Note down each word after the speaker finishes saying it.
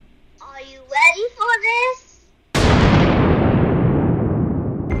you ready for this?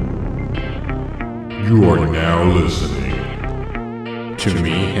 You are now listening to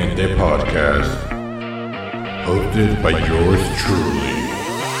Me Gente Podcast, hosted by yours truly.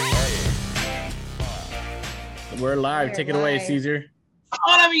 We're live. Take it away, Caesar.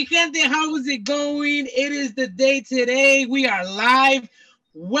 Hola, mi gente. How is it going? It is the day today. We are live.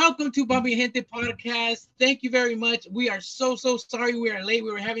 Welcome to Mi Gente Podcast. Thank you very much. We are so sorry we are late.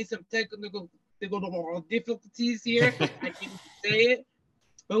 We were having some technical difficulties here. I can't say it.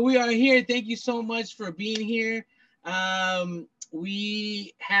 But we are here. Thank you so much for being here.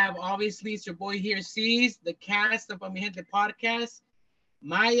 We have, obviously, it's your boy here, C's, the cast of Mi Gente Podcast.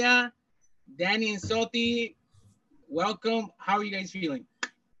 Maya, Danny, and Soti. Welcome. How are you guys feeling?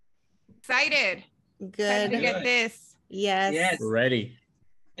 Excited. Good. To get this. Yes. We're ready.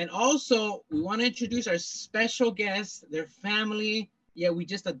 And also, we want to introduce our special guests, their family. Yeah, we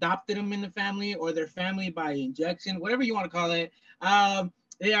just adopted them in the family, or their family by injection, whatever you want to call it.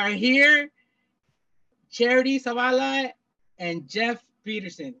 They are here, Charity Zavala and Jeff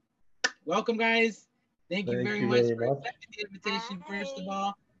Peterson. Welcome, guys. Thank you very much for accepting the invitation, first of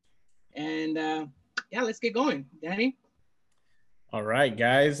all. And yeah, let's get going. Danny? All right,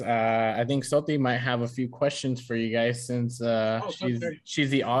 guys. I think Soti might have a few questions for you guys since she's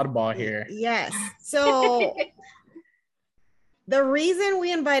the oddball here. Yes. So the reason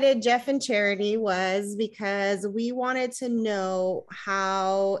we invited Jeff and Charity was because we wanted to know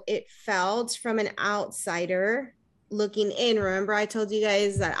how it felt from an outsider looking in. Remember, I told you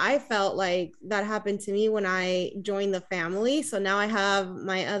guys that I felt like that happened to me when I joined the family. So now I have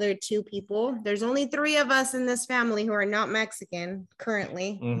my other two people. There's only 3 of us in this family who are not Mexican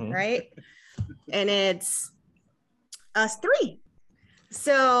currently, right? And it's us 3.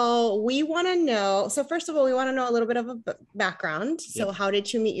 So we want to know. So first of all, we want to know a little bit of a background. So Yep. how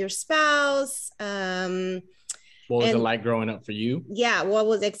did you meet your spouse? What was it like growing up for you? Yeah, what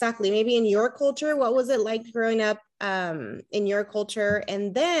was exactly maybe in your culture? What was it like growing up in your culture?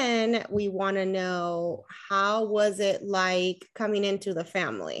 And then we want to know, how was it like coming into the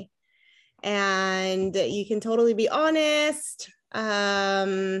family? And you can totally be honest.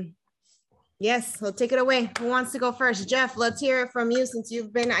 Yes, so take it away. Who wants to go first? Jeff, let's hear it from you, since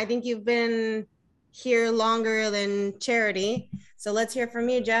I think you've been here longer than Charity. So let's hear from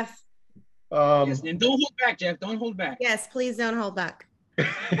you, Jeff. Yes, and don't hold back, Jeff. Don't hold back. Yes, please don't hold back.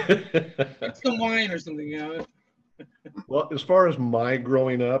 Get some wine or something, you know. Well, as far as my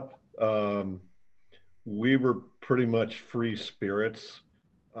growing up, we were pretty much free spirits.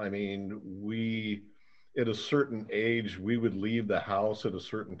 I mean, at a certain age, we would leave the house at a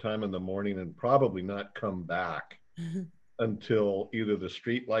certain time in the morning and probably not come back until either the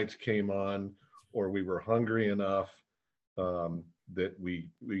street lights came on or we were hungry enough that we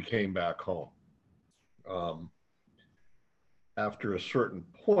came back home. After a certain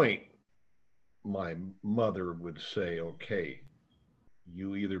point, my mother would say, okay,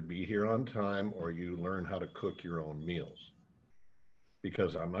 you either be here on time or you learn how to cook your own meals.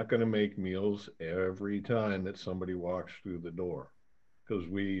 Because I'm not going to make meals every time that somebody walks through the door. Because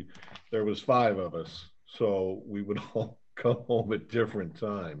there was 5 of us, so we would all come home at different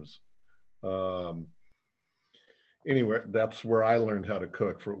times. Anyway, that's where I learned how to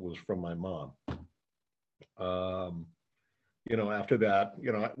cook. Was from my mom. After that,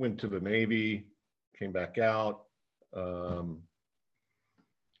 I went to the Navy, came back out. I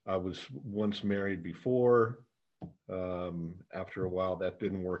was once married before. After a while, that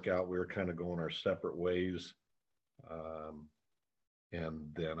didn't work out. We were kind of going our separate ways.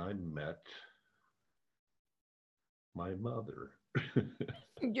 And then I met my mother.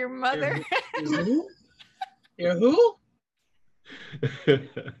 Your mother? You're who?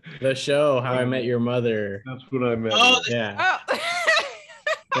 The show, How I Met Your Mother. That's what I met. Oh, Yeah. Oh.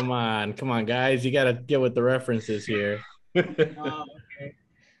 Come on, guys. You got to get with the references here. Oh, okay.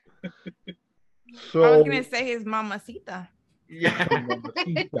 So I was going to say his mamacita. yeah,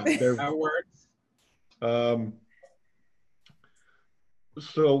 That works.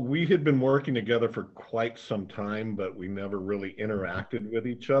 So we had been working together for quite some time, but we never really interacted with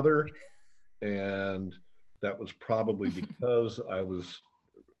each other. And that was probably because I was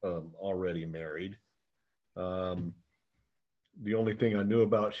already married. The only thing I knew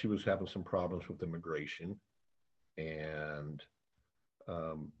about, she was having some problems with immigration. And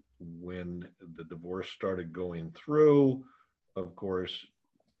when the divorce started going through, of course,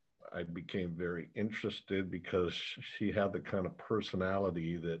 I became very interested because she had the kind of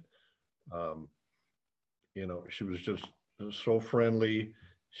personality that, she was just so friendly.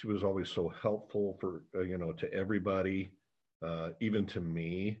 She was always so helpful to everybody, even to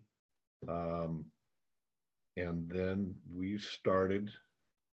me. And then we started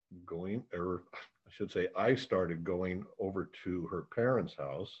going, or I should say, I started going over to her parents'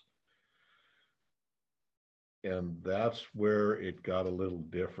 house. And that's where it got a little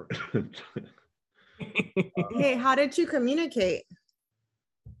different. Hey, how did you communicate?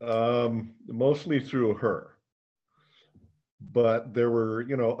 Mostly through her. But there were,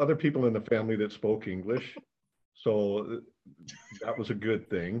 other people in the family that spoke English. So that was a good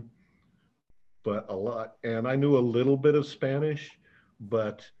thing. But and I knew a little bit of Spanish,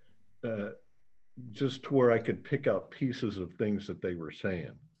 but just to where I could pick out pieces of things that they were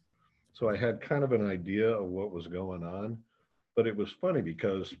saying. So I had kind of an idea of what was going on, but it was funny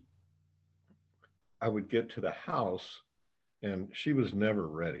because I would get to the house and she was never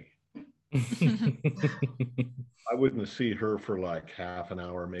ready. I wouldn't see her for like half an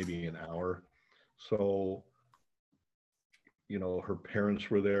hour, maybe an hour. So, her parents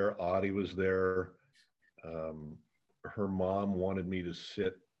were there, Audie was there. Her mom wanted me to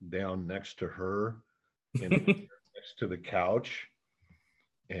sit down next to her and next to the couch.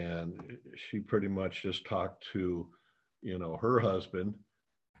 And she pretty much just talked to, her husband,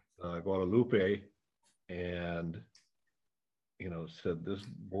 Guadalupe, and, said, this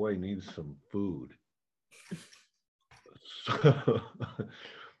boy needs some food. So,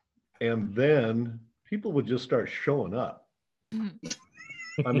 and then people would just start showing up.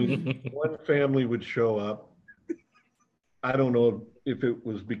 I mean, one family would show up. I don't know if it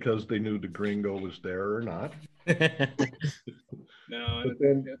was because they knew the gringo was there or not. No.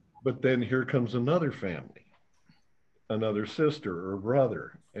 But then here comes another family, another sister or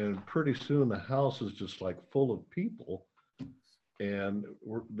brother, and pretty soon the house is just like full of people, and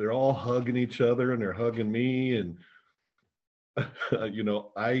they're all hugging each other and they're hugging me, and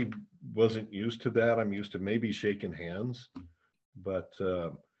I wasn't used to that. I'm used to maybe shaking hands, but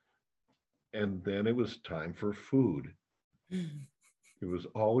and then it was time for food. It was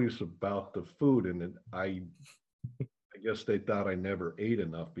always about the food, and then I guess they thought I never ate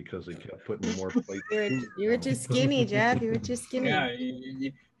enough because they kept putting more plates. You were too skinny, Jeff. You were too skinny. Yeah.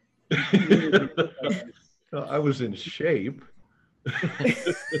 I was in shape.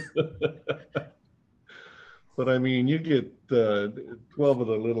 But I mean, you get 12 of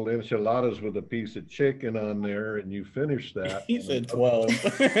the little enchiladas with a piece of chicken on there, and you finish that. He said 12.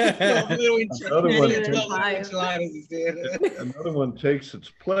 Another one takes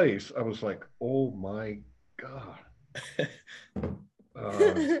its place. I was like, oh my God.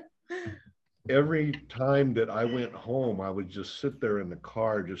 Every time that I went home, I would just sit there in the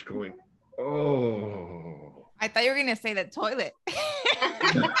car just going, oh. I thought you were going to say the toilet.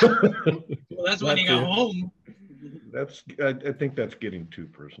 Well, that's when you got home. I think that's getting too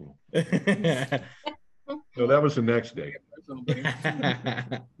personal. So that was the next day.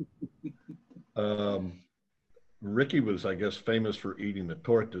 Ricky was, I guess, famous for eating the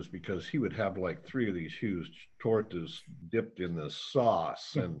tortas because he would have like 3 of these huge tortas dipped in the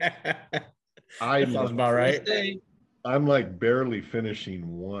sauce. And sounds about right. I'm like barely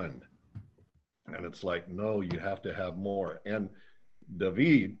finishing one. And it's like, no, you have to have more. And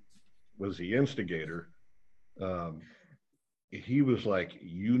David was the instigator. He was like,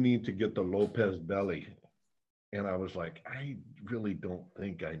 you need to get the Lopez belly. And I was like, I really don't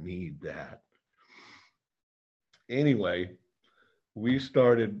think I need that. Anyway, we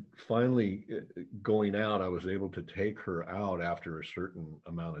started finally going out. I was able to take her out after a certain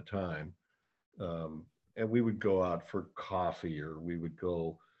amount of time. And we would go out for coffee, or we would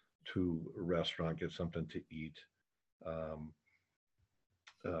go to a restaurant, get something to eat.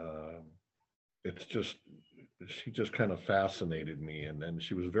 She just kind of fascinated me. And then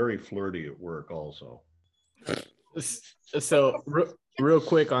she was very flirty at work also. So real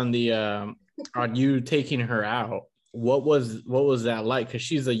quick on on you taking her out, what was that like? Because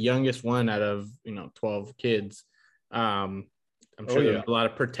she's the youngest one out of 12 kids. I'm sure there's a lot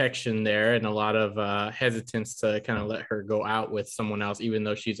of protection there and a lot of hesitance to kind of let her go out with someone else, even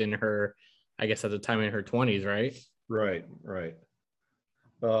though she's in her, I guess at the time, in her 20s, right? Right.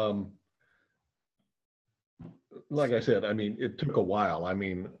 Like I said, I mean, it took a while. I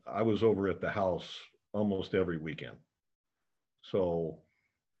mean, I was over at the house almost every weekend. So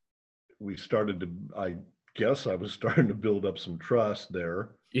we started to, I guess I was starting to build up some trust there.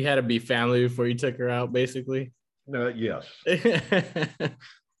 You had to be family before you took her out, basically? Yes. Did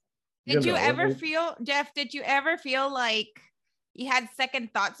you ever feel, Jeff, did you ever feel like you had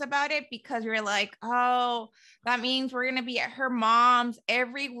second thoughts about it because you're like, oh, that means we're going to be at her mom's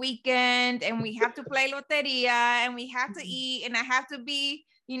every weekend and we have to play loteria and we have to eat and I have to be,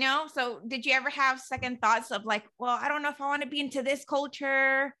 so did you ever have second thoughts of like, well, I don't know if I want to be into this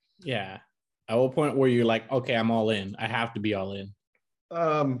culture? Yeah. At what point were you like, okay, I'm all in. I have to be all in.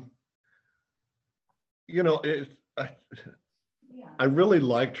 You know, I really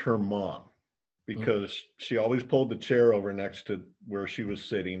liked her mom because she always pulled the chair over next to where she was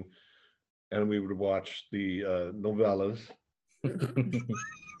sitting, and we would watch the novellas.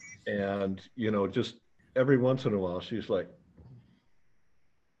 And, you know, just every once in a while, she's like,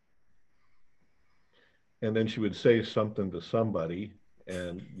 and then she would say something to somebody.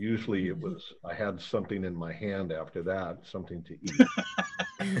 And usually it was, I had something in my hand after that, something to eat.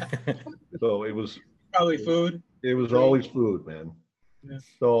 So it was Probably food. It was always food, man. Yeah.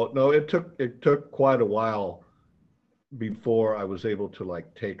 So no, it took quite a while before I was able to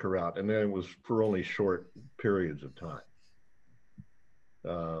like take her out. And then it was for only short periods of time.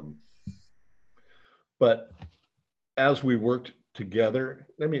 But as we worked together,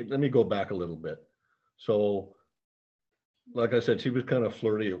 let me go back a little bit. So like I said, she was kind of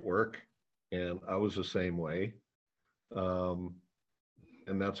flirty at work, and I was the same way.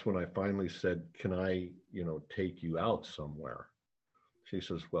 And that's when I finally said, can I, you know, take you out somewhere? She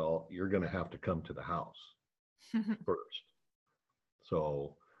says, well, you're going to have to come to the house first.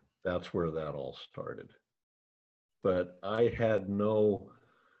 So that's where that all started. But I had no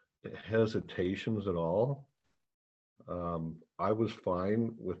hesitations at all. I was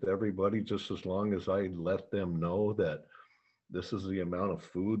fine with everybody just as long as I let them know that this is the amount of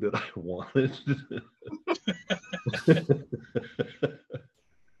food that I wanted.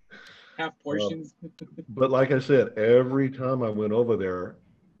 Half portions. But like I said, every time I went over there,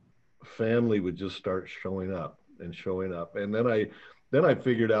 family would just start showing up. And then I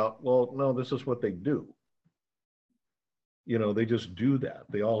figured out, well, no, this is what they do. You know, they just do that.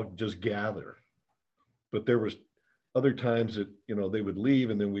 They all just gather. But there was other times that, you know, they would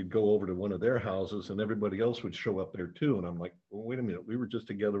leave and then we'd go over to one of their houses and everybody else would show up there too. And I'm like, well, wait a minute, we were just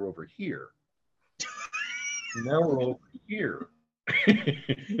together over here. Now we're over here.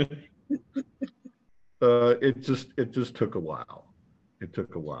 It just took a while. It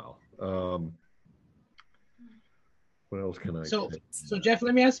took a while. What else can I say? So Jeff,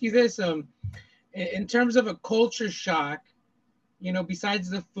 let me ask you this. In terms of a culture shock, you know, besides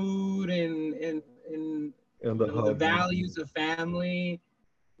the food and the values of family,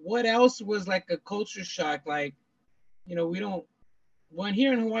 what else was like a culture shock? Like, you know, when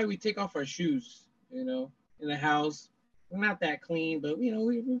here in Hawaii, we take off our shoes, you know, in the house. We're not that clean, but, you know,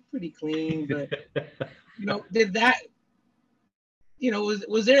 we're pretty clean. But, you know, did that, you know,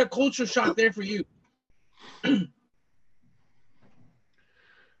 was there a culture shock there for you?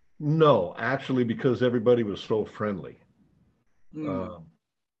 No, actually, because everybody was so friendly.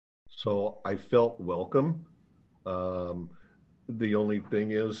 So I felt welcome. The only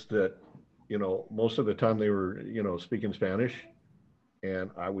thing is that, you know, most of the time they were, you know, speaking Spanish,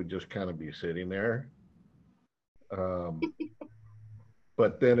 and I would just kind of be sitting there.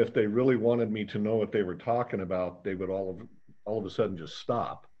 But then if they really wanted me to know what they were talking about, they would all of a sudden just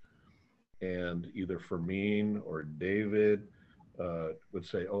stop. And either Fermin or David would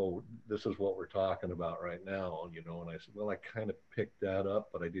say, oh, this is what we're talking about right now, you know. And I said, well, I kind of picked that up,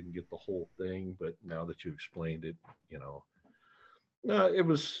 but I didn't get the whole thing. But now that you explained it, you know, no,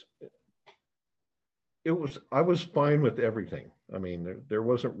 I was fine with everything. I mean, there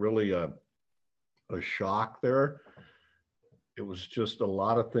wasn't really a shock there. It was just a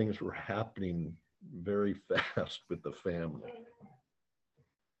lot of things were happening very fast with the family.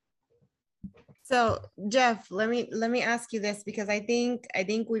 So Jeff, let me ask you this, because I think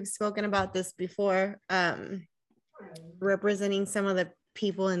we've spoken about this before, representing some of the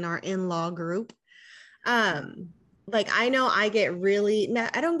people in our in-law group. Like, I know I get really,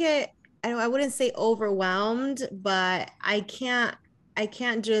 I wouldn't say overwhelmed, but I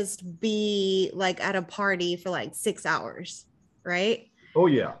can't just be like at a party for like 6 hours, right? Oh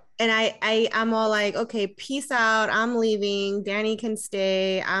yeah. And I'm all like, okay, peace out. I'm leaving. Danny can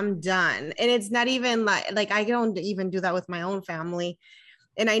stay. I'm done. And it's not even like I don't even do that with my own family.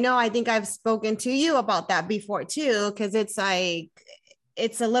 And I think I've spoken to you about that before too, because it's like,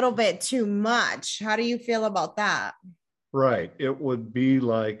 it's a little bit too much. How do you feel about that? Right. It would be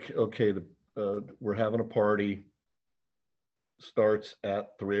like, okay, we're having a party, starts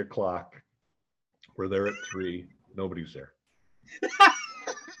at 3:00. We're there at 3. Nobody's there.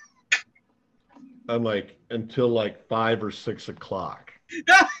 I'm like, until like 5 or 6 o'clock.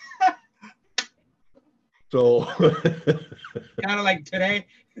 So kind of like today.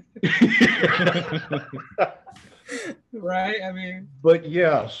 Right? I mean, but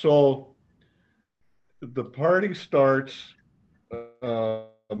yeah, so the party starts, the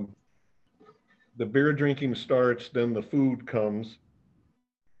beer drinking starts, then the food comes,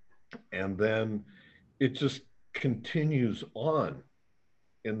 And then it just continues on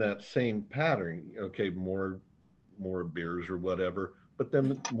in that same pattern. Okay, more beers or whatever, but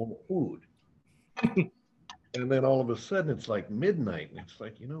then more food. And then all of a sudden it's like midnight and it's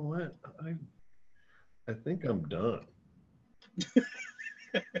like, you know what? I think I'm done.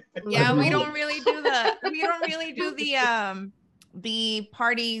 Yeah, we don't really do the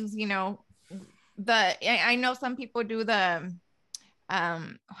parties, you know. I know some people do the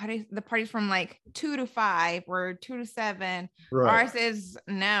the parties from like 2 to 5 or 2 to 7. Right. Ours is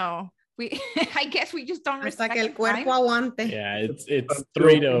no. We I guess we just don't Hasta respect que el the cuerpo time. aguante. Yeah, it's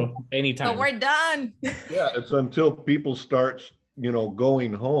 3 to anytime. So we're done. Yeah, it's until people start,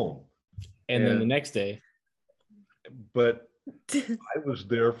 going home. And then the next day. But I was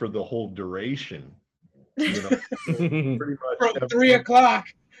there for the whole duration. Pretty much From 3 o'clock.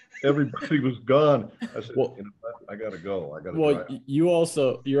 Everybody was gone. I said, Well, you know what? I gotta go. Well, you're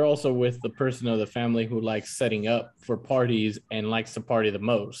also with the person of the family who likes setting up for parties and likes to party the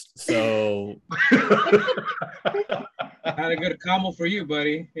most. So Had a good combo for you,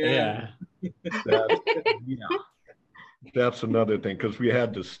 buddy. yeah. That's another thing, because we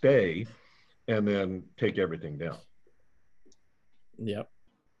had to stay and then take everything down. Yep.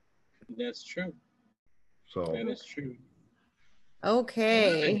 That's true. So that is true.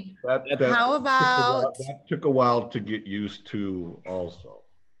 Okay. How about that took a while to get used to also.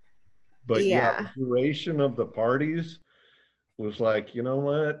 But the duration of the parties was like, you know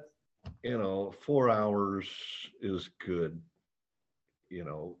what? 4 hours is good.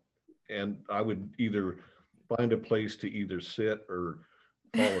 And I would either find a place to either sit or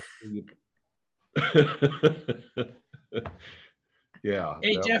fall asleep. Yeah.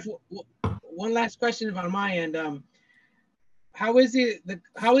 Hey, Jeff, one last question on my end. How is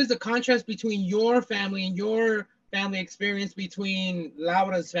the contrast between your family and your family experience between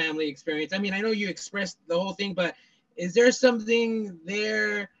Laura's family experience? I mean, I know you expressed the whole thing, but is there something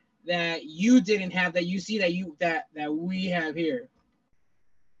there that you didn't have that you see that we have here?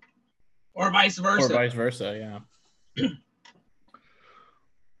 Or vice versa? Yeah.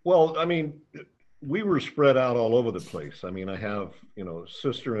 Well, I mean, we were spread out all over the place. I mean, I have,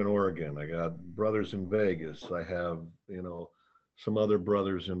 sister in Oregon. I got brothers in Vegas. I have, some other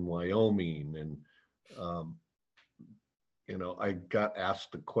brothers in Wyoming. And, I got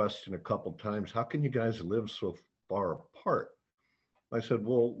asked the question a couple times, how can you guys live so far apart? I said,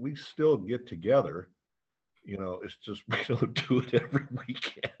 well, we still get together. It's just we don't do it every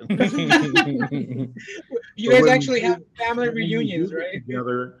weekend. You guys actually have family reunions, right?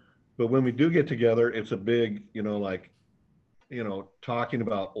 Together, but when we do get together, it's a big, talking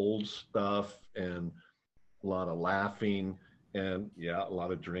about old stuff and a lot of laughing and a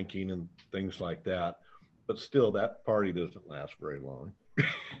lot of drinking and things like that. But still, that party doesn't last very long.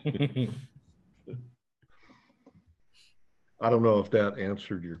 I don't know if that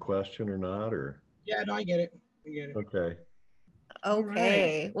answered your question or not, or. Yeah, no, I get it. Okay.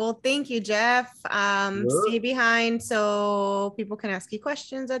 Okay. Well, thank you, Jeff. Sure. Stay behind so people can ask you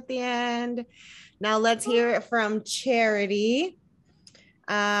questions at the end. Now let's hear it from Charity.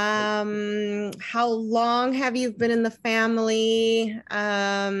 How long have you been in the family?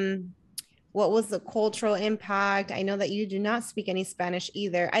 What was the cultural impact? I know that you do not speak any Spanish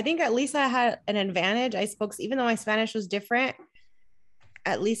either. I think at least I had an advantage. Even though my Spanish was different,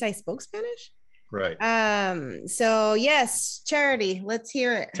 at least I spoke Spanish. Right. So yes, Charity, let's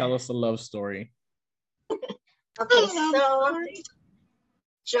hear it. Tell us a love story. Okay, so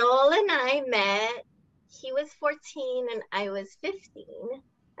Joel and I met. He was 14 and I was 15.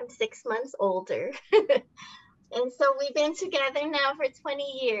 I'm 6 months older. And so we've been together now for 20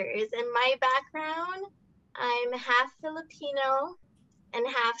 years. And my background, I'm half Filipino and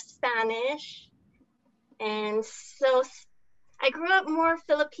half Spanish. And so I grew up more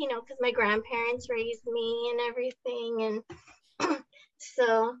Filipino because my grandparents raised me and everything. And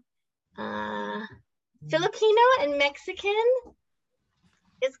so Filipino and Mexican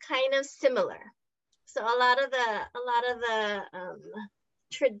is kind of similar. So a lot of the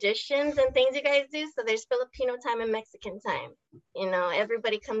traditions and things you guys do. So there's Filipino time and Mexican time.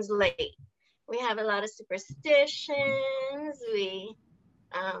 Everybody comes late. We have a lot of superstitions.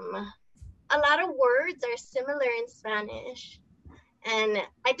 A lot of words are similar in Spanish. And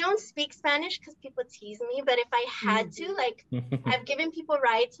I don't speak Spanish because people tease me, but if I had to, like, I've given people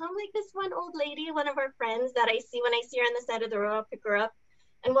rides home, like this one old lady, one of our friends that I see when I see her on the side of the road, I'll pick her up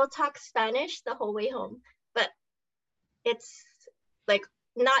and we'll talk Spanish the whole way home. But it's like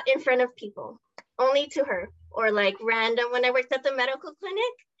not in front of people, only to her, or like random when I worked at the medical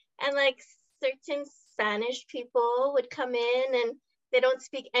clinic and like certain Spanish people would come in and they don't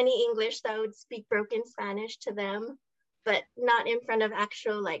speak any English, so I would speak broken Spanish to them, but not in front of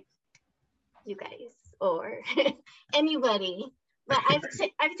actual like you guys or anybody. But I've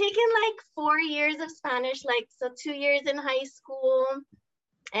taken like 4 years of Spanish, like so 2 years in high school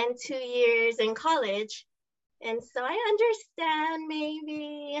and 2 years in college. And so I understand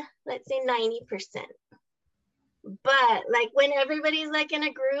maybe, let's say 90%. But like when everybody's like in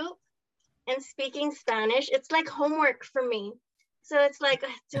a group and speaking Spanish, it's like homework for me. So it's like,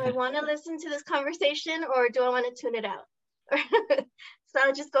 do I want to listen to this conversation or do I want to tune it out? So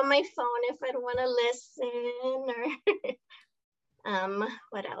I'll just go on my phone if I don't want to listen or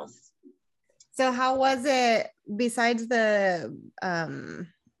what else? So how was it besides the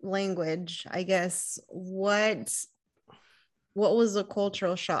language, I guess, what was the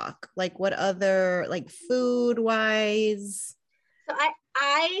cultural shock? Like what other, like food wise? So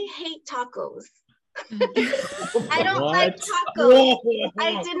I hate tacos. I don't What? like tacos.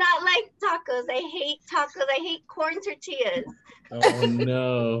 I do not like tacos. I hate tacos. I hate corn tortillas. Oh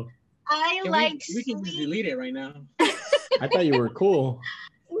no. I like we can just delete it right now. I thought you were cool.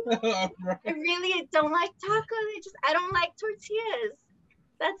 I really don't like tacos. I don't like tortillas.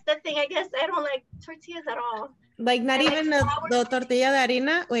 That's the thing. I guess I don't like tortillas at all. Like not even the tortilla de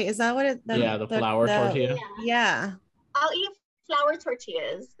harina? Wait, is that what it? The flour tortilla. Yeah. I'll eat flour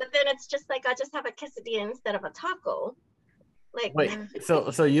tortillas, but then it's just like I'll just have a quesadilla instead of a taco. Like Wait,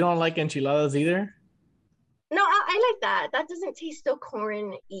 so you don't like enchiladas either? No, I like that. That doesn't taste so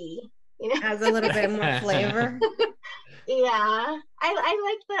corn-y, you know. Has a little bit more flavor. Yeah, I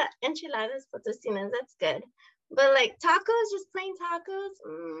like the enchiladas potosinas. That's good. But like tacos, just plain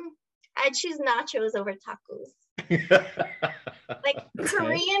tacos, I'd choose nachos over tacos. Like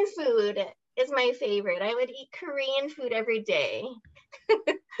Korean food is my favorite. I would eat Korean food every day.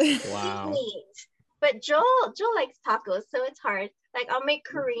 Wow. Meat. But Joel likes tacos, so it's hard. Like I'll make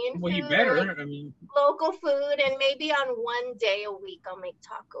Korean food. Well, you better. Like I mean, local food, and maybe on one day a week I'll make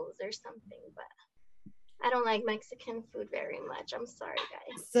tacos or something. But I don't like Mexican food very much. I'm sorry,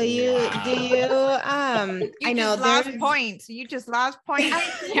 guys. So you I know just lost there's points. You just lost points. I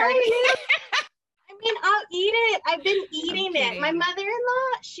mean, I'll eat it. I've been eating it. My kidding.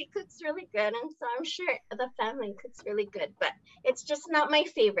 mother-in-law, she cooks really good, and so I'm sure the family cooks really good. But it's just not my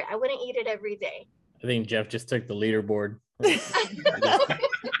favorite. I wouldn't eat it every day. I think Jeff just took the leaderboard. Like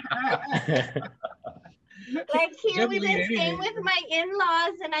here, Jeff we've will been eat staying anything. with my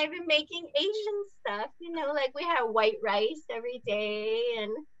in-laws, and I've been making Asian stuff. You know, like we have white rice every day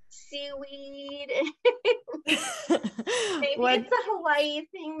and seaweed. Maybe what it's a Hawaii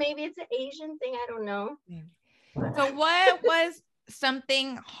thing. Maybe it's an Asian thing. I don't know. So what was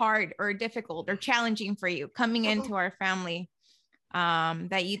something hard or difficult or challenging for you coming into our family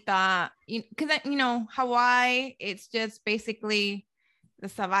that you thought, because you know, Hawaii, it's just basically the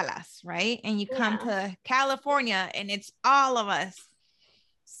Savalas, right? And you come to California and it's all of us.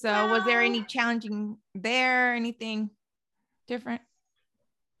 So was there any challenging there, anything different?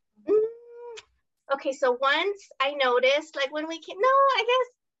 Okay, so once I noticed, like when we came, I guess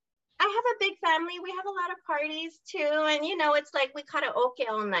I have a big family. We have a lot of parties too. And, you know, it's like we karaoke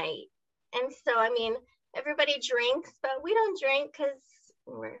all night. And so, I mean, everybody drinks, but we don't drink because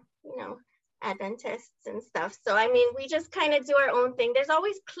we're, you know, Adventists and stuff. So, I mean, we just kind of do our own thing. There's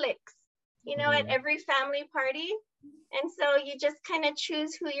always cliques, you know, at every family party. And so you just kind of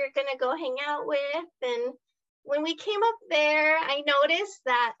choose who you're going to go hang out with. And when we came up there, I noticed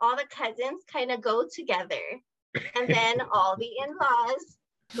that all the cousins kind of go together, and then all the in-laws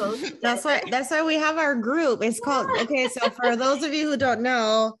go together. that's why we have our group. It's called, okay, so for those of you who don't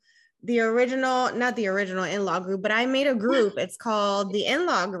know, not the original in-law group, but I made a group. It's called the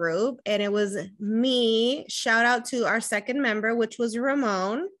in-law group, and it was me. Shout out to our second member, which was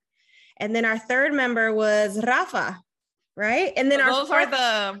Ramon, and then our third member was Rafa. Right. And then those are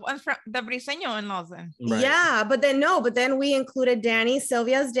the ones from the Briseño in-laws then. Right. Yeah, but then we included Danny,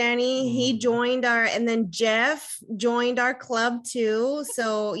 Sylvia's Danny. He joined and then Jeff joined our club too.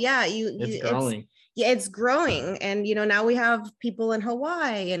 So yeah, It's growing. It's growing. And you know, now we have people in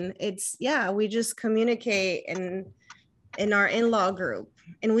Hawaii, and we just communicate in our in-law group,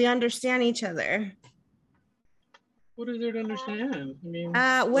 and we understand each other. what is there to understand? I mean,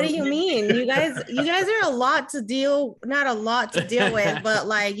 What do you mean? You guys are not a lot to deal with, but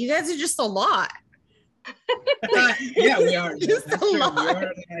like you guys are just a lot. yeah, we are. Just That's a true. lot.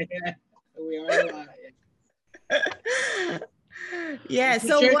 We are a lot. Yeah.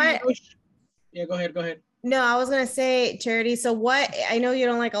 So Charity, what? Yeah, go ahead. No, I was gonna say, Charity. So what? I know you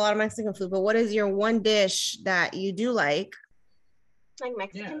don't like a lot of Mexican food, but what is your one dish that you do like? Like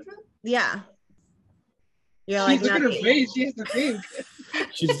Mexican food? Yeah. You're like, Look at her nothing. face. She has to think.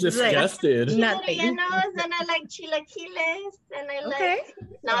 She's It's like- disgusted. Nothing. Rellenos, and I like chilaquiles, and I Okay.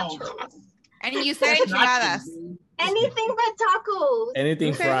 like nachos. And you said That's enchiladas. not- Anything but tacos.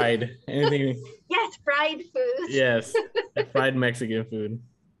 Anything Okay. fried. Anything. Yes, fried food. Yes. Fried Mexican food.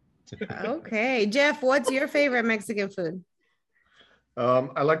 Okay. Jeff, what's your favorite Mexican food?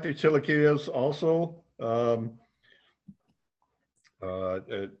 I like the chilaquiles also.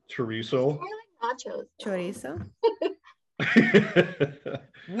 Chorizo. More like nachos. Chorizo.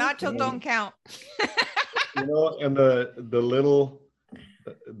 Nachos don't count. And the little,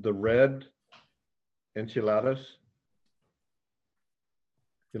 the red enchiladas.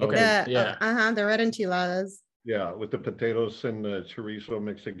 Okay. The, Yeah. the red enchiladas. Yeah, with the potatoes and the chorizo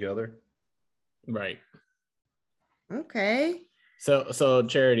mixed together. Right. Okay. So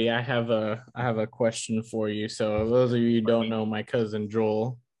Charity, I have a question for you. So those of you who don't know, my cousin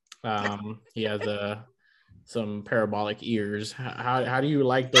Joel, he has some parabolic ears. How do you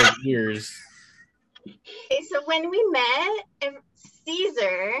like those ears? Okay, so when we met,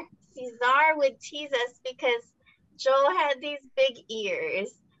 Caesar would tease us because Joel had these big ears,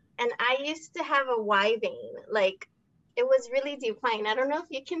 and I used to have a Y vein. Like, it was really defined. I don't know if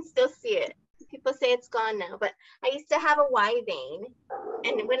you can still see it. People say it's gone now, but I used to have a Y vein,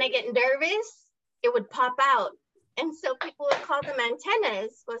 and when I get nervous, it would pop out. And so people would call them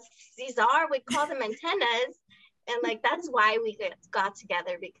antennas. Well, Caesar would call them antennas. And like, that's why we got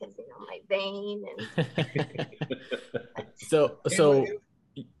together, because, my vein. And So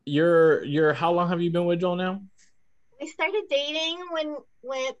you're how long have you been with Joel now? we started dating when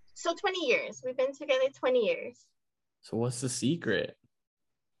 20 years. We've been together 20 years. So what's the secret?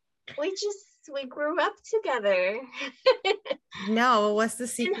 We grew up together. No, what's the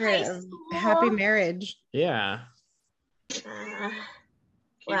secret of happy marriage? Yeah.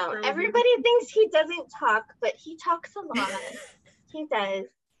 Well, everybody thinks he doesn't talk, but he talks a lot. He does.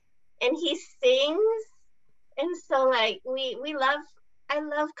 And he sings. And so like I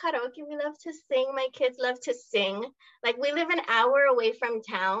love karaoke. We love to sing. My kids love to sing. Like, we live an hour away from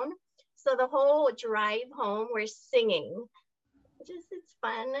town. So the whole drive home, we're singing. It's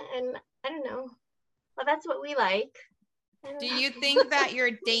fun. And I don't know. Well, that's what we like. Do you think that your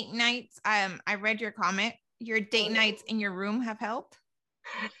date nights, I read your comment, your date nights in your room have helped?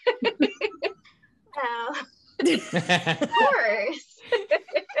 Well, of course.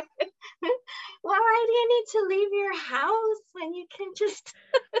 Why do you need to leave your house when you can just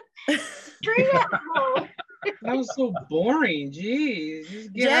stay at home? That was so boring. Jeez.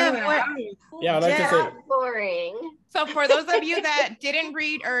 Just get Jeff, out of the what- house. Yeah, I'd like to say That's boring. So for those of you that didn't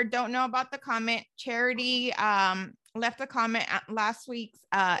read or don't know about the comment, Charity left a comment at last week's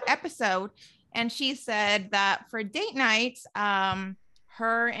episode, and she said that for date nights,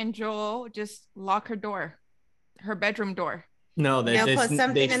 her and Joel just lock her bedroom door. no, They'll put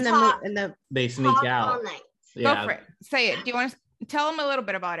something in the they sneak Talk out. all night. Yeah. Go for it. Say it. Do you want to tell them a little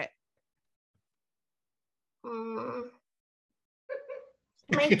bit about it?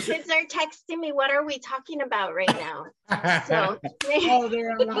 My kids are texting me, what are we talking about right now? So Oh,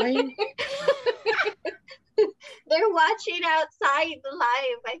 they're online. they're watching outside the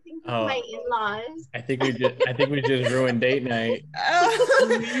live. I think with Oh. my in-laws. I think we just ruined date night.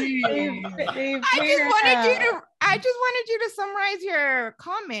 I just wanted you to summarize your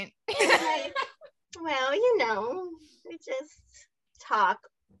comment. Well, we just talk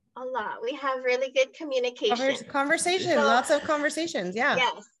a lot. We have really good communication. Conversation, So- lots of conversations. Yeah.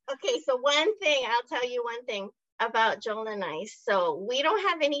 Yes. Okay. So I'll tell you one thing about Joel and I. So we don't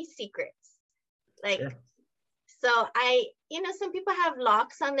have any secrets. Like, Sure. so some people have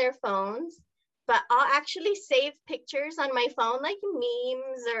locks on their phones, but I'll actually save pictures on my phone, like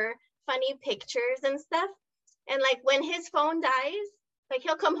memes or funny pictures and stuff. And like, when his phone dies, like,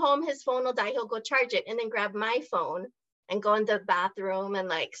 he'll come home, his phone will die, he'll go charge it and then grab my phone and go into the bathroom and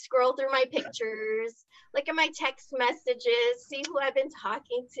like scroll through my pictures, look at my text messages, see who I've been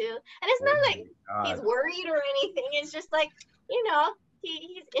talking to. And it's not like he's worried or anything. It's just like,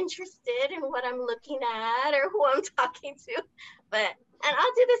 he's interested in what I'm looking at or who I'm talking to. And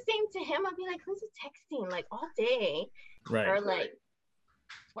I'll do the same to him. I'll be like, who's he texting like all day? Right. Or like,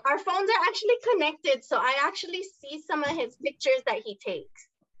 our phones are actually connected. So I actually see some of his pictures that he takes.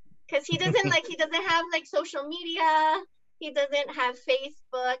 Because he doesn't have like social media. He doesn't have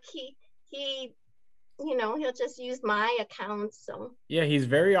Facebook. He'll just use my account. So Yeah, he's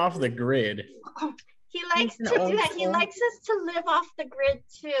very off the grid. he likes to do that. He likes us to live off the grid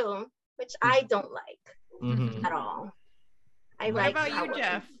too, which I don't like Mhm. at all. What about you,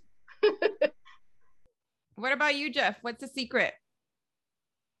 Jeff? What about you, Jeff? What's the secret?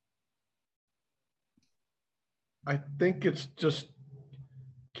 I think it's just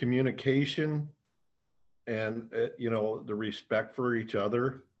communication and the respect for each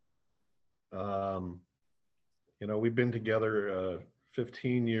other. We've been together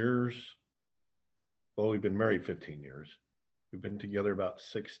 15 years. Well, we've been married 15 years. We've been together about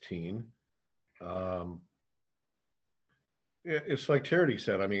 16. It's like Charity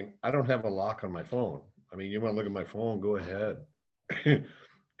said. I mean, I don't have a lock on my phone. I mean, you want to look at my phone, go ahead,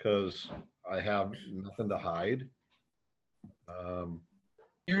 because I have nothing to hide.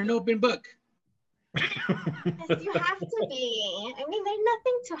 You're an open book. Yes, you have to be. I mean, there's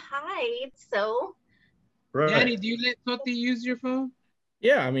nothing to hide, so. Right. Danny, do you let Toti use your phone?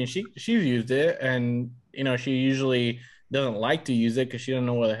 Yeah, I mean, she's used it, and she usually doesn't like to use it because she doesn't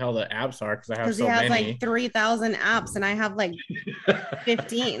know where the hell the apps are because I have so many. Because he has like 3,000 apps, and I have like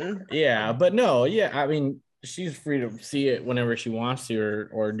 15. Yeah, but no, yeah, I mean, she's free to see it whenever she wants to,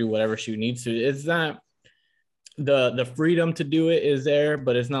 or do whatever she needs to. It's not the freedom to do it is there,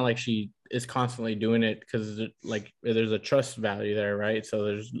 but it's not like she is constantly doing it because like there's a trust value there, right? So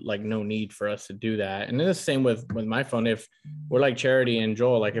there's like no need for us to do that. And it's the same with my phone. If we're like Charity and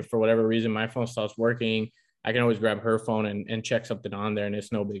Joel, like if for whatever reason my phone stops working, I can always grab her phone and check something on there, and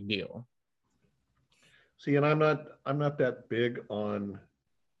it's no big deal. See, and I'm not that big on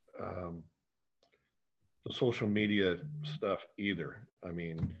the social media stuff either. I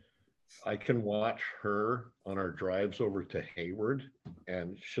mean, I can watch her on our drives over to Hayward,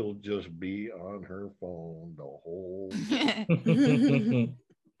 and she'll just be on her phone the whole time.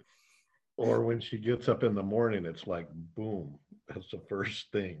 Or when she gets up in the morning, it's like, boom, that's the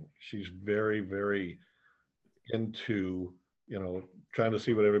first thing. She's very, very into, trying to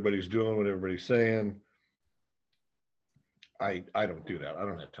see what everybody's doing, what everybody's saying. I don't do that. I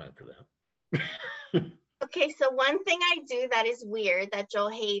don't have time for that. Okay, so one thing I do that is weird that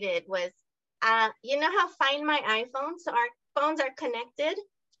Joel hated was, you know how Find My iPhone, so our phones are connected,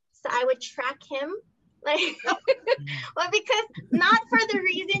 so I would track him, like, well, because not for the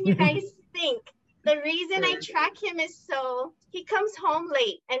reason you guys think. The reason I track him is so he comes home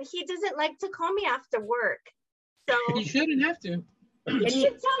late and he doesn't like to call me after work. So you shouldn't have to. You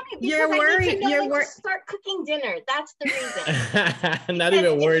should tell me because You're worried. I need to know You're when to start cooking dinner. That's the reason. Not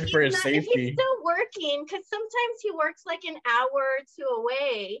even worried for his safety. If he's still working, because sometimes he works like an hour or two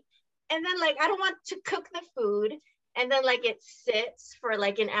away, and then like I don't want to cook the food, and then like it sits for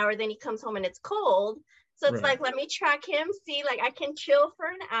like an hour, then he comes home and it's cold. So it's like, let me track him, see, like I can chill for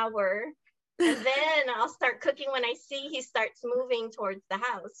an hour, and then I'll start cooking when I see he starts moving towards the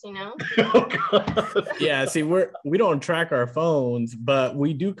house, Oh, Yeah, see, we don't track our phones, but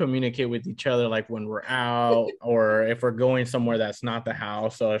we do communicate with each other, like when we're out or if we're going somewhere that's not the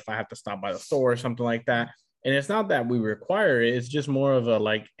house. So if I have to stop by the store or something like that. And it's not that we require it. It's just more of a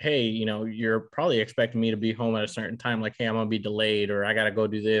like, hey, you're probably expecting me to be home at a certain time. Like, hey, I'm going to be delayed, or I got to go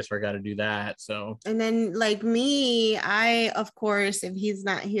do this, or I got to do that. So, and then like me, I, of course, if he's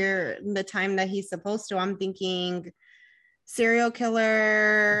not here the time that he's supposed to, I'm thinking serial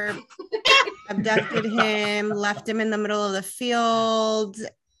killer abducted him, left him in the middle of the field.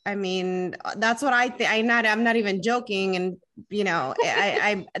 I mean, that's what I think. I'm not even joking. And,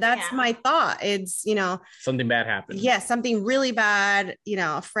 I that's my thought. It's, something bad happened. Yes, something really bad.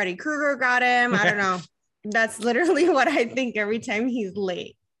 Freddy Krueger got him. I don't know. That's literally what I think every time he's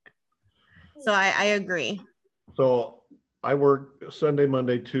late. So I agree. So I work Sunday,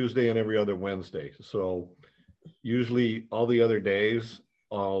 Monday, Tuesday, and every other Wednesday. So usually all the other days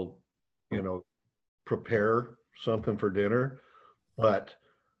I'll, prepare something for dinner, but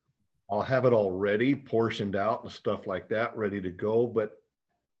I'll have it all ready, portioned out and stuff like that, ready to go. But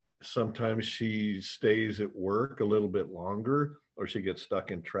sometimes she stays at work a little bit longer, or she gets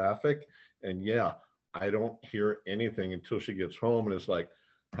stuck in traffic. And yeah, I don't hear anything until she gets home. And it's like,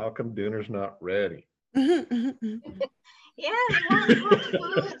 how come dinner's not ready? Yeah, you want hot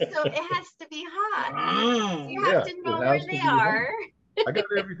food, so it has to be hot. You have to know where they are. I got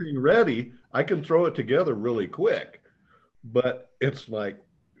everything ready. I can throw it together really quick, but it's like,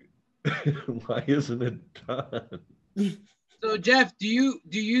 why isn't it done? So Jeff, do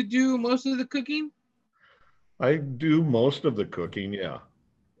you do most of the cooking? I do most of the cooking, yeah.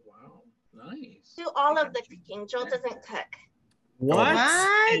 Wow, nice. Do all of the cooking. Joel doesn't cook. What?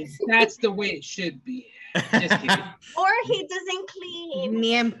 That's the way it should be. Just kidding. Or he doesn't clean.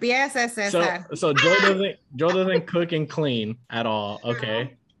 Ni empieces, Cesar. So Joel doesn't cook and clean at all.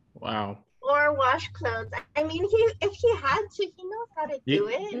 Okay. Wow. Or wash clothes. I mean, if he had to, he knows how to do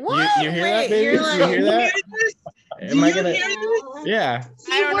it. What? You hear that, baby? Like, you hear that? Am I gonna? Yeah.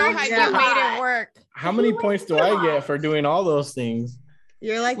 I don't know how you made it work. How many points do I get for doing all those things?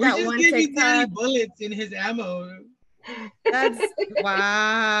 You're like We're that just one giving Danny TikTok. bullets in his ammo. That's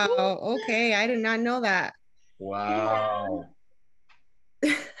wow. Okay, I did not know that. Wow.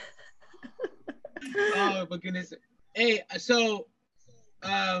 Oh my goodness. Hey, so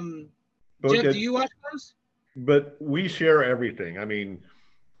But, Jeff, do you watch those? but we share everything. I mean,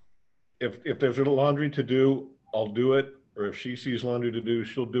 if there's a laundry to do, I'll do it. Or if she sees laundry to do,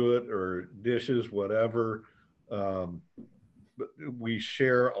 she'll do it. Or dishes, whatever. But we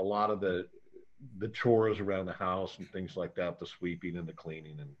share a lot of the chores around the house and things like that, the sweeping and the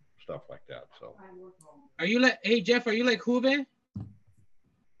cleaning and stuff like that. So Are you like, hey Jeff, are you like Juve?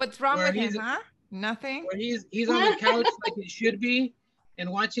 What's wrong Where with he's- him, huh? Nothing. Where he's on the couch like he should be and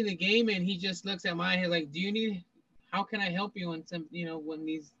watching the game, and he just looks at my head like, do you need, how can I help you on some, you know, when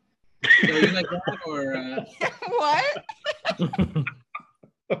these, are you like that or What?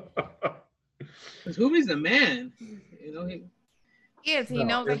 because Juve's the man, you know, he He No,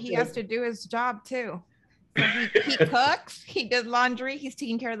 knows that it's he has to do his job too. So he cooks, he does laundry, he's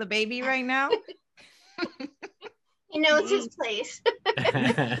taking care of the baby right now. He knows his place.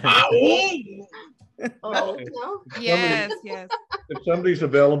 Oh, no. Yes. if somebody's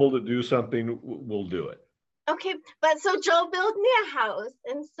available to do something, we'll do it. Okay, but so Joe built me a house,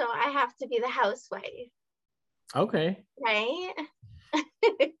 and so I have to be the housewife, Okay. right?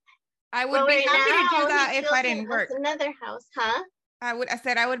 I would Well, be right happy to now, do that he's if I building didn't work. us another house, huh? I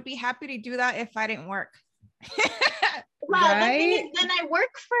said I would be happy to do that if I didn't work. Well, the thing Right? is, then I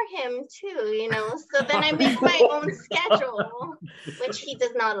work for him too, you know. So then I make my own schedule, which he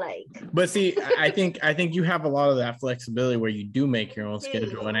does not like. But see, I think you have a lot of that flexibility where you do make your own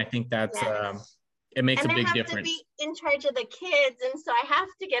schedule, and I think that's Yes. it makes And a I big have difference. to be in charge of the kids, and so I have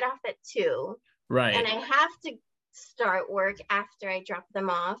to get off at 2, Right. and I have to start work after I drop them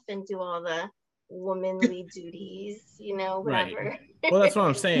off and do all the womanly duties, you know, Right. whatever. Well, that's what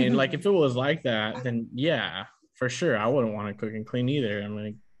I'm saying. Like, if it was like that, then yeah, for sure, I wouldn't want to cook and clean either. I'm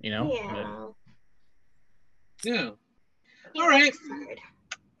like, you know. Yeah. yeah. He All right. works hard.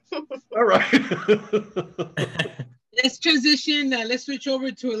 All right. But- Let's transition. Let's switch over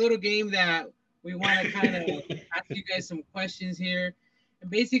to a little game that we want to kind of ask you guys some questions here.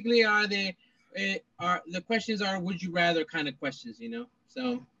 And basically, the questions are would you rather kind of questions, you know?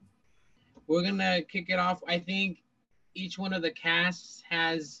 So we're gonna kick it off. I think each one of the casts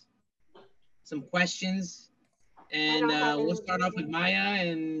has some questions, and we'll start off with Maya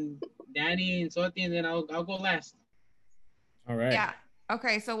and Danny and Soti, and then I'll go last. All right. Yeah.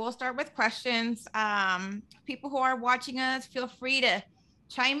 Okay, so we'll start with questions. People who are watching us, feel free to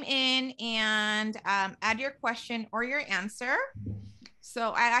chime in and add your question or your answer.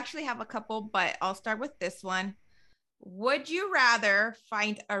 So I actually have a couple, but I'll start with this one. Would you rather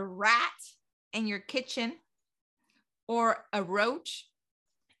find a rat in your kitchen or a roach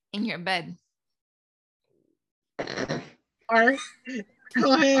in your bed? All right.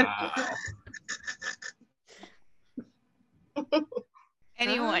 Go ahead.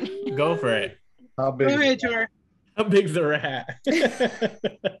 Anyone? Go for it. How big? Go ahead, Char. How big's the rat?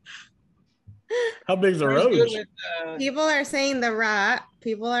 How big's the Char's good roach? with, People are saying the rat.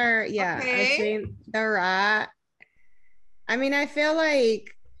 People are, are Okay. saying the rat. I mean, I feel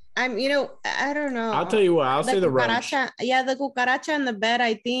like I don't know. I'll tell you what. I'll say the roach. cucaracha. Yeah, the cucaracha in the bed.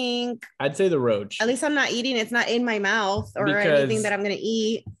 I think I'd say the roach. at least I'm not eating. It's not in my mouth or Because- anything that I'm gonna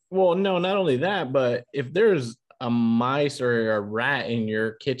eat. Well, no, not only that, but if there's a mice or a rat in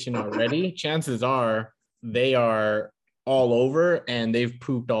your kitchen already, chances are they are all over and they've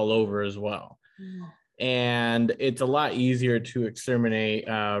pooped all over as well. And it's a lot easier to exterminate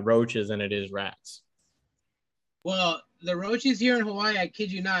roaches than it is rats. well, the roaches here in Hawaii, I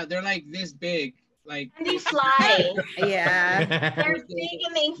kid you not, they're like this big. Like And they fly. Yeah. They're big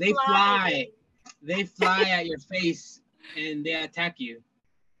and they fly. They fly at your face and they attack you.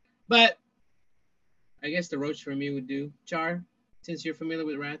 But I guess the roach for me would do. Char, since you're familiar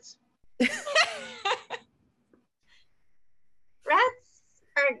with rats. Rats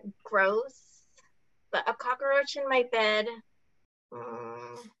are gross, but a cockroach in my bed.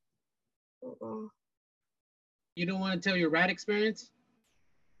 Mm-mm. You don't want to tell your rat experience?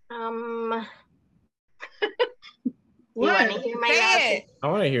 You What? want to hear my Say rat? it. I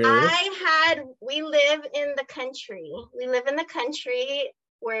want to hear this. We live in the country. We live in the country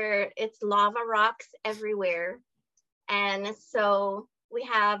where it's lava rocks everywhere. And so we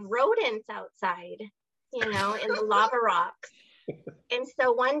have rodents outside, you know, in the lava rocks. And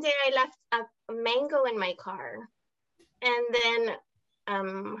so one day I left a mango in my car. And then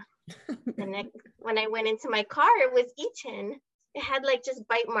when I went into my car, it was eaten. It had like just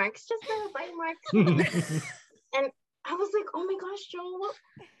bite marks, just little bite marks. I was like, oh my gosh, Joel,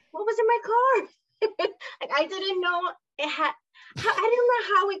 what was in my car? Like, I didn't know it had, I didn't know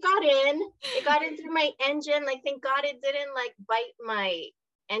how it got in. It got in through my engine. Like, thank God it didn't like bite my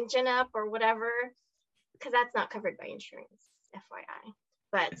engine up or whatever, because that's not covered by insurance, FYI.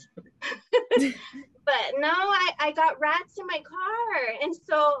 But but no, I got rats in my car. And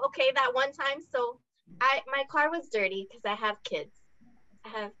so, okay, that one time, so my car was dirty because I have kids. I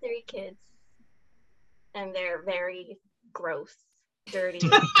have 3 kids, and they're very gross, dirty.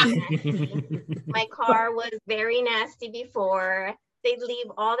 My car was very nasty before. They'd leave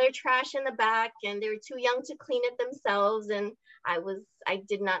all their trash in the back, and they were too young to clean it themselves. And I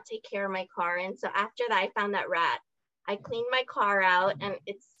did not take care of my car. And so after that, I found that rat. I cleaned my car out, and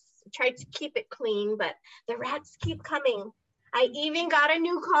tried to keep it clean, but the rats keep coming. I even got a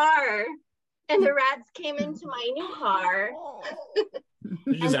new car, and the rats came into my new car.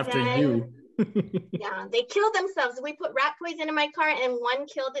 They're just after you. Yeah, they killed themselves. We put rat poison in my car, and one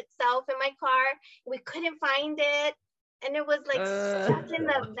killed itself in my car. We couldn't find it, and it was like stuck in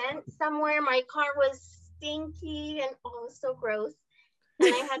the vent somewhere. My car was stinky and so gross.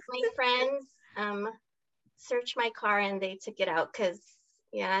 And I had my friends search my car, and they took it out because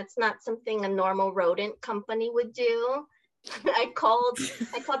it's not something a normal rodent company would do. I called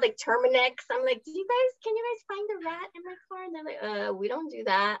like Terminex. I'm like, can you guys find a rat in my car? And they're like, we don't do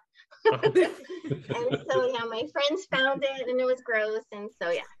that. And so my friends found it, and it was gross. And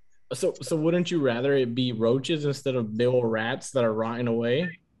so So wouldn't you rather it be roaches instead of little rats that are rotting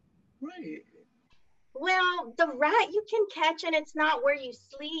away? Right. Well, the rat you can catch, and it's not where you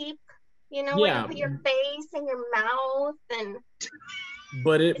sleep. Where you put your face and your mouth, and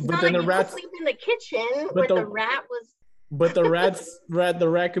but then the rats sleep in the kitchen where the rat was. But the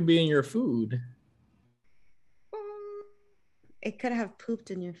rat could be in your food. It could have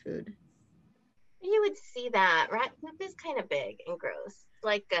pooped in your food. You would see that. Rat poop is kind of big and gross.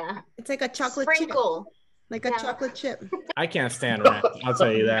 It's like a chocolate sprinkle. Chip. Like a chocolate chip. I can't stand rats. I'll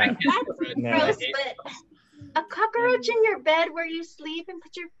tell you that. That's gross, but a cockroach in your bed where you sleep and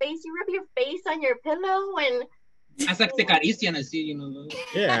put your face, you rub your face on your pillow and hasta que te acarician así,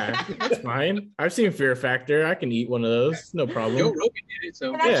 Yeah, that's fine. I've seen Fear Factor. I can eat one of those. No problem. Joe Rogan did it,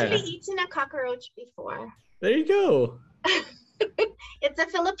 so. I've actually eaten a cockroach before. There you go. It's a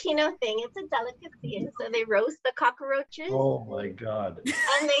Filipino thing. It's a delicacy. And so they roast the cockroaches. Oh my God.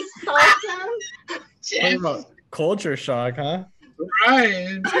 And they salt them. Culture shock, huh?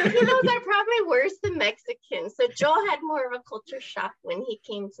 Right. Filipinos are probably worse than Mexicans. So Joel had more of a culture shock when he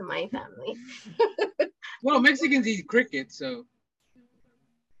came to my family. Well, Mexicans eat crickets, so.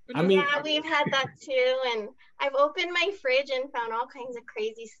 I mean, yeah, we've had that too. And I've opened my fridge and found all kinds of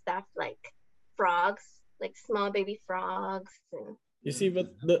crazy stuff like frogs, like small baby frogs. And you see,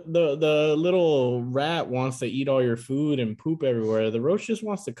 but the little rat wants to eat all your food and poop everywhere. The roach just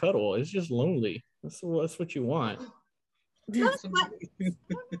wants to cuddle. It's just lonely. That's what you want. Roaches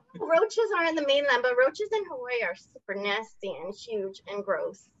are in the mainland, but roaches in Hawaii are super nasty and huge and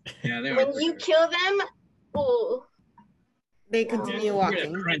gross. Yeah, they are. When you kill them, they continue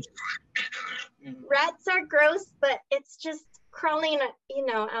walking. Rats are gross, but it's just crawling,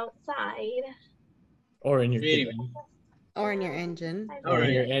 outside. Or in your kitchen. Or in your engine. Or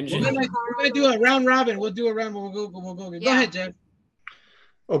in your engine. We're gonna do a round robin. We'll do a round. We'll go. Go ahead, Jeff.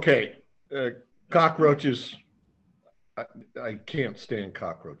 Okay, cockroaches. I can't stand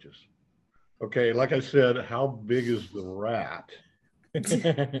cockroaches. Okay, like I said, how big is the rat?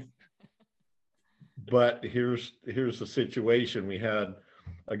 But here's the situation. We had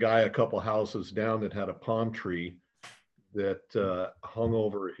a guy a couple houses down that had a palm tree that hung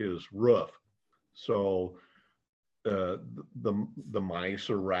over his roof. So the mice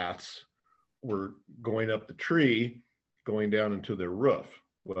or rats were going up the tree, going down into their roof.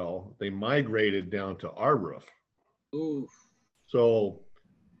 Well, they migrated down to our roof. Ooh. So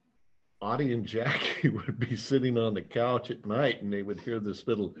Audie and Jackie would be sitting on the couch at night, and they would hear this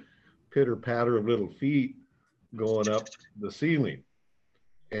little pitter patter of little feet going up the ceiling.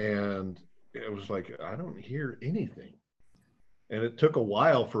 And it was like, I don't hear anything. And it took a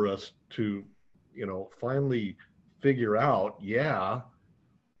while for us to, finally figure out,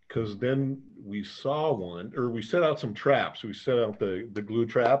 because then we saw one, or we set out some traps. We set out the glue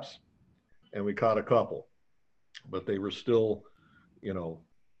traps, and we caught a couple. But they were still,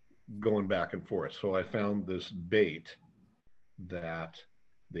 going back and forth. So I found this bait that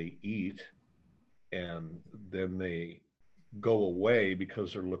they eat, and then they go away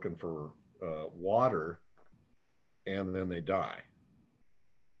because they're looking for water, and then they die.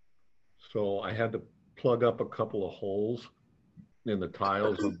 So I had to plug up a couple of holes in the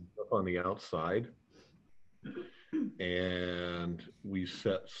tiles on the outside. and we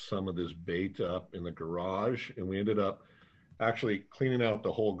set some of this bait up in the garage, and we ended up actually cleaning out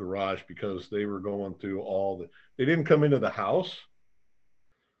the whole garage because they were going through they didn't come into the house,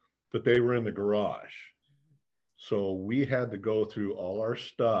 but they were in the garage. So we had to go through all our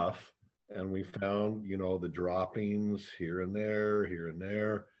stuff, and we found, the droppings here and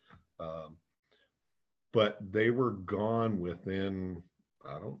there. But they were gone within,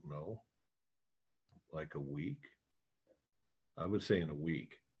 I don't know, like a week. I would say in a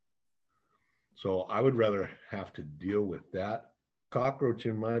week. So I would rather have to deal with that cockroach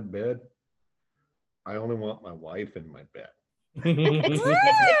in my bed. I only want my wife in my bed. Woo!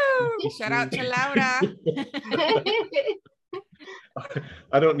 Shout out to Laura.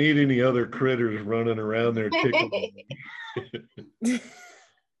 I don't need any other critters running around there tickling.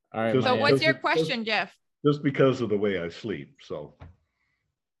 All right. So what's your question, Jeff? Just because of the way I sleep. So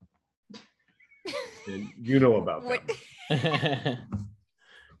and you know about that.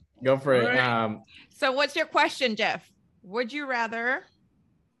 Go for it. Right. So what's your question, Jeff? Would you rather?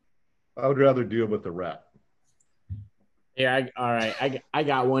 I would rather deal with the rat. Yeah. All right. I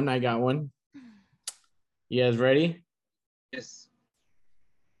got one. You guys ready? Yes.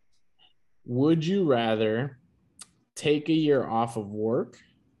 Would you rather take a year off of work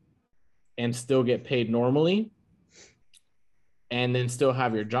and still get paid normally and then still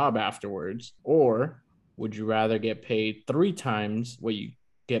have your job afterwards? Or would you rather get paid 3 times what you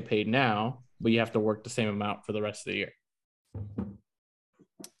get paid now, but you have to work the same amount for the rest of the year?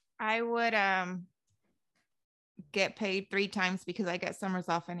 I would get paid 3 times because I get summers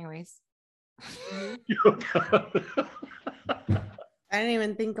off anyways. I didn't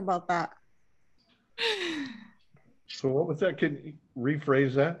even think about that. So what was that? Can you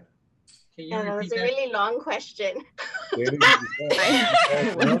rephrase that? Yeah, that was a really long question. Can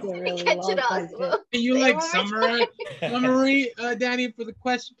you summary, Danny, for the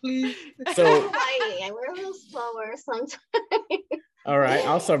question, please? So we're a little slower sometimes. All right,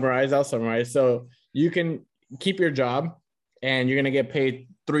 I'll summarize. So you can keep your job and you're going to get paid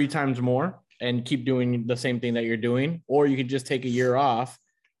 3 times more and keep doing the same thing that you're doing, or you could just take a year off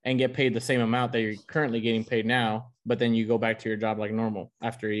and get paid the same amount that you're currently getting paid now, but then you go back to your job like normal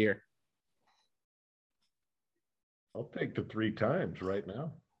after a year. I'll take the 3 times right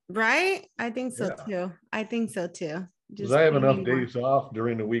now. Right? I think so too. Because I have enough days off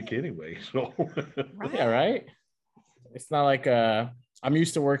during the week anyway. So right. Yeah, right. It's not like I'm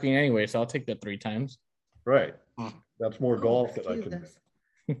used to working anyway, so I'll take the 3 times. Right. That's more golf that I can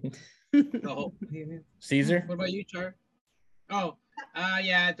Oh. Caesar? What about you, Char? Oh,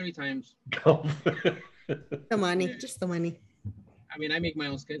 yeah, 3 times. golf. The money, just the money. I mean, I make my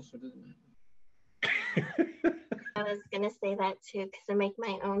own schedule, so it doesn't matter. I was gonna say that too because I make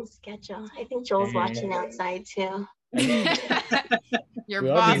my own schedule. I think Joel's watching outside too. Your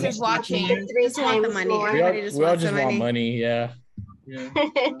boss is watching. 3 times the money. more. We all just want money. Yeah.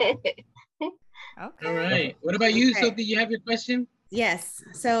 Okay. All right. What about you, Sophie? You have your question? Yes.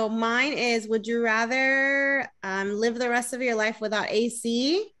 So mine is, would you rather live the rest of your life without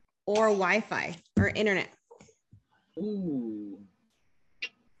AC or Wi-Fi or internet? Ooh.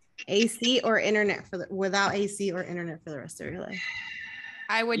 AC or internet without AC or internet for the rest of your life?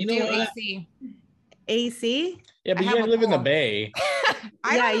 I would do AC. AC? Yeah, but you guys live in the Bay.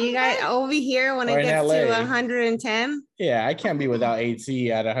 You guys over here when it gets to 110. Yeah, I can't be without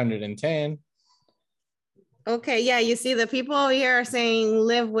AC at 110. Okay, yeah, you see the people over here are saying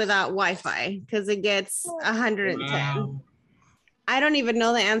live without Wi-Fi because it gets 110. Wow. I don't even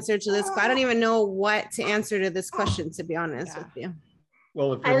know the answer to this. I don't even know what to answer to this question, to be honest with you.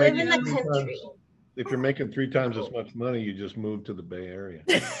 Well, if I live in the country. If you're making 3 times as much money, you just move to the Bay Area.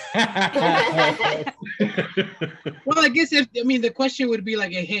 Well, I guess the question would be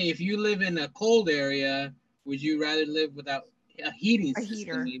like, hey, if you live in a cold area, would you rather live without a heating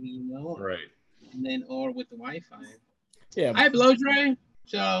system, maybe, Right. And then, or with the Wi-Fi. Yeah. I blow dry,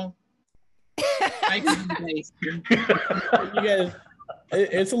 so I can you guys,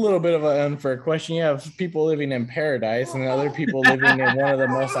 it's a little bit of an unfair question. You have people living in paradise and other people living in one of the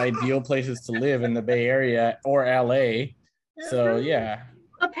most ideal places to live in the Bay Area or LA. So yeah.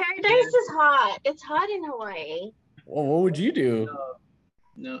 Well, paradise is hot. It's hot in Hawaii. Well, what would you do?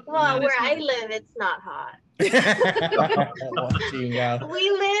 No. Well, where I live, it's not hot. We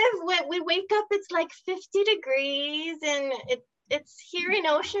wake up, it's like 50 degrees, and it's here in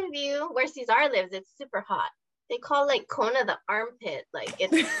Ocean View where Cesar lives. It's super hot. They call like Kona the armpit. Like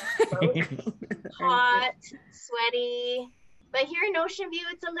it's hot, sweaty. But here in Ocean View,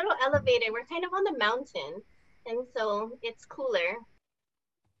 it's a little elevated. We're kind of on the mountain, and so it's cooler.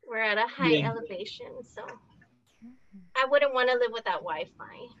 We're at a high elevation, so. I wouldn't want to live without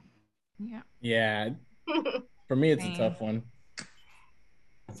Wi-Fi. Yeah. Yeah. For me, it's Same. a tough one.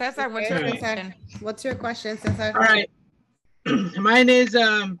 Cesar, what's your question? What's your question, Cesar? All right. Mine is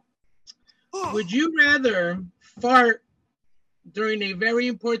would you rather fart during a very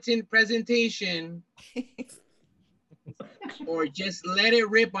important presentation or just let it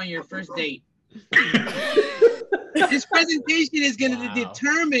rip on your first date? This presentation is going to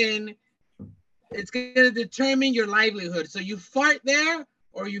determine your livelihood. So you fart there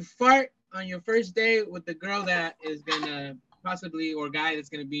or you fart on your first date with the girl that is going to possibly, or guy that's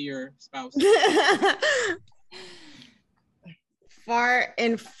going to be your spouse. Fart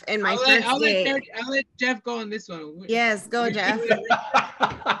in my first date. I'll let Jeff go on this one. Yes, go, Jeff.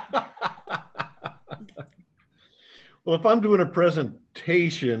 Well, if I'm doing a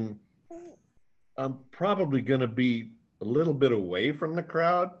presentation, I'm probably going to be a little bit away from the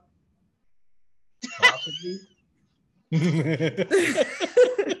crowd. Possibly.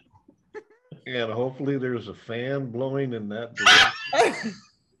 And hopefully there's a fan blowing in that direction.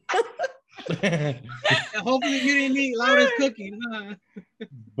 Hopefully you didn't eat Laura's cooking, huh?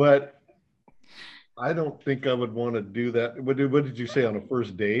 But I don't think I would want to do that. What did you say, on a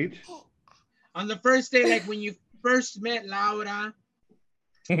first date? On the first day, like when you first met Laura,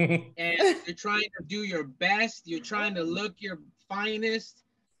 and you're trying to do your best, you're trying to look your finest,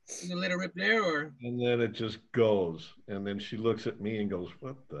 you can let it rip there, or? And then it just goes. And then she looks at me and goes,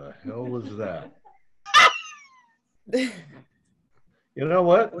 "What the hell was that?" You know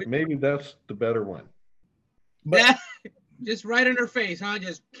what? Maybe that's the better one. But just right in her face, huh?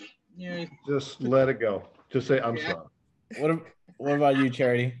 Just let it go. Just say, "I'm sorry." What about you,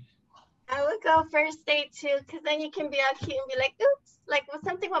 Charity? I would go first date too, because then you can be all cute and be like, "Oops," like was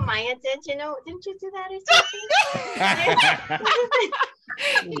something what Maya did. Didn't you do that or something?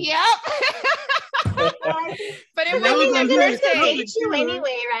 Yep. But it they're was gonna first still date. date you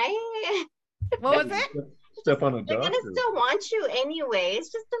anyway, right? What was it? Step on a They're duck. gonna still want you anyway. It's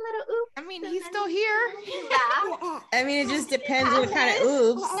just a little oops. I mean, he's still here. I mean, it just depends what kind of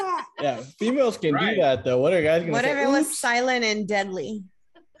oops. Yeah, females can do that though. What are guys gonna What if say? it was Oops? silent and deadly?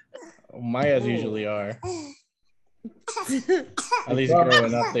 Maya's usually are. At least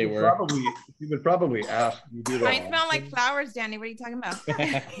growing up, they were. You would probably ask. You do I that. smell like flowers, Danny. What are you talking about?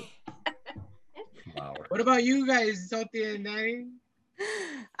 What about you guys, Sophia and Danny?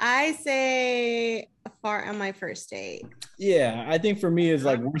 I say a fart on my first date. Yeah, I think for me is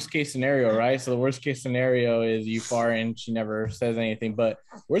like worst case scenario, right? So the worst case scenario is you fart and she never says anything. But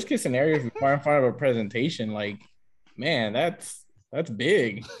worst case scenario, if you fart in front of a presentation, like, man, that's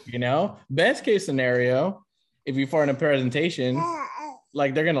big, Best case scenario, if you fart in a presentation,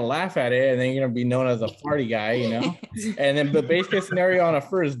 like they're gonna laugh at it and then you're gonna be known as a farty guy, And then the base case scenario on a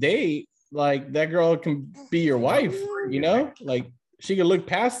first date, like that girl can be your wife, like she could look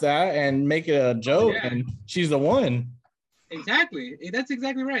past that and make it a joke, and she's the one. Exactly. That's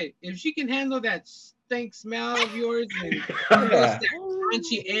exactly right. If she can handle that stink smell of yours and that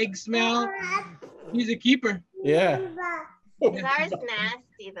crunchy egg smell, she's a keeper. Yeah. Ours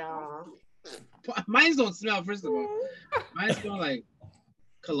nasty though. Mine don't smell, first of all. Mine smell like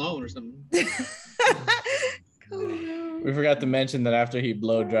cologne or something. We forgot to mention that after he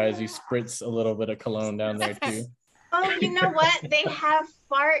blow dries, he spritz a little bit of cologne down there too. Oh, you know what? They have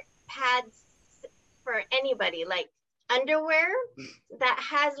fart pads for anybody, like underwear that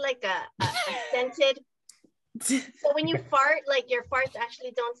has like a scented. So when you fart, like your farts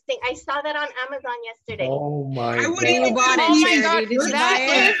actually don't stink. I saw that on Amazon yesterday. Oh my I God. wouldn't even Oh my God, Did you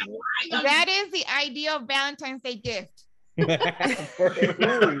buy that is the ideal Valentine's Day gift. For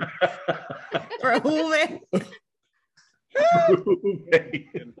who, man?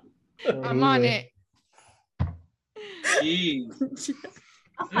 I'm on it. Jeez.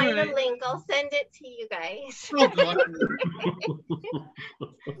 I'll find Alright. a link. I'll send it to you guys. Oh, God.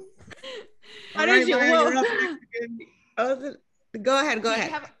 How All did right, you? Maya, Whoa. you're up next again. Go ahead. Do you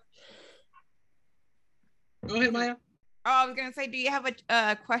have- Go ahead, Maya. I was gonna say, do you have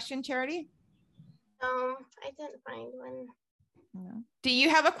a question, Charity? I didn't find one. No. Do you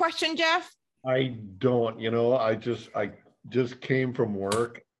have a question, Jeff? I don't, I just came from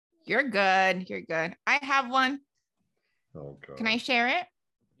work. You're good. You're good. I have one. Oh God. Can I share it?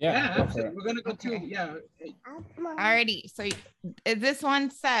 Yeah, go for absolutely. it. We're gonna go Okay. to yeah. Alrighty. So this one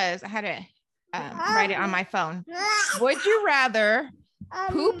says, I had to write it on my phone. Would you rather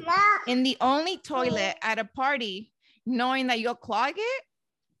poop in the only toilet at a party, knowing that you'll clog it,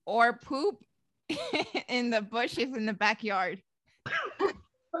 or poop in the bushes in the backyard?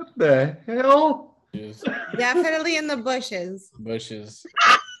 What the hell? Bushes. Definitely in the bushes.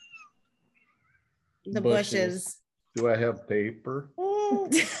 The bushes. Do I have paper?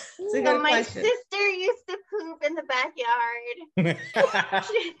 It's a So good my question. sister used to poop in the backyard.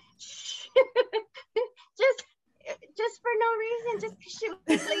 just for no reason, just because she was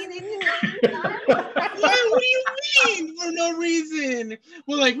lazy to do that. Yeah, what do you mean for no reason?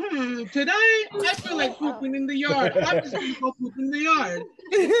 We're like, today I feel like pooping in the yard. I'm just gonna go poop in the yard.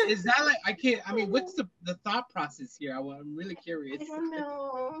 Is that like I mean, what's the thought process here? I'm really curious. I don't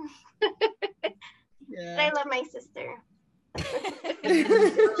know. But Yeah. I love my sister.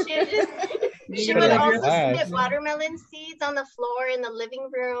 She would also spit watermelon seeds on the floor in the living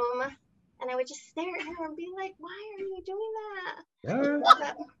room. And I would just stare at her and be like, why are you doing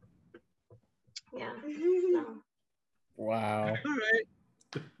that? Yeah. So. Wow. All right.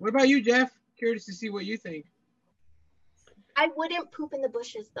 What about you, Jeff? Curious to see what you think. I wouldn't poop in the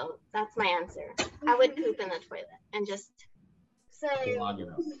bushes, though. That's my answer. I would poop in the toilet and just say,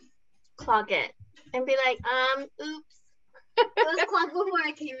 clog it. And be like, oops. It was clogged before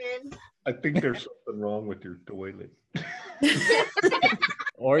I came in. I think there's something wrong with your toilet.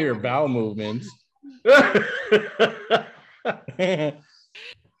 Or your bowel movements.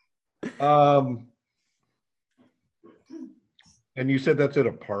 And you said that's at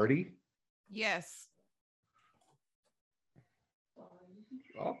a party? Yes.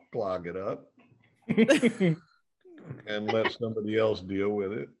 I'll clog it up and let somebody else deal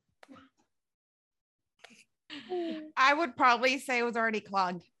with it. I would probably say it was already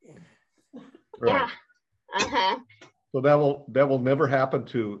clogged. Right. Yeah. So that will never happen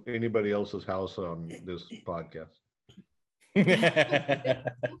to anybody else's house on this podcast.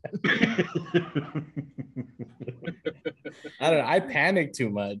 I don't know. I panic too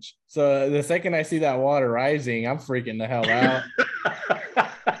much. So the second I see that water rising, I'm freaking the hell out.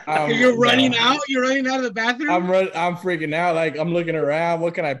 You're running out? You're running out of the bathroom? I'm freaking out. Like, I'm looking around.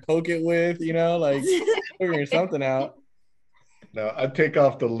 What can I poke it with? You know, like figuring something out. No, I'd take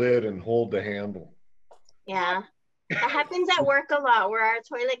off the lid and hold the handle. Yeah. That happens at work a lot where our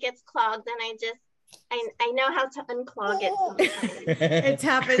toilet gets clogged and I know how to unclog it sometimes. It's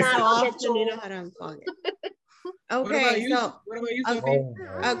happened so I'll get often, you know how to unplug it. What about Okay, you? so What about you, Sophie?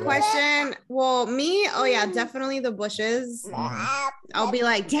 a question. Well, me, oh yeah, definitely the bushes. I'll be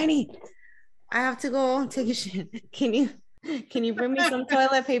like, Danny, I have to go take a shit. Can you bring me some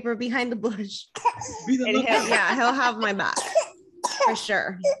toilet paper behind the bush? And he'll have my back for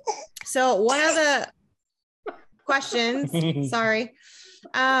sure. So one of the questions, sorry,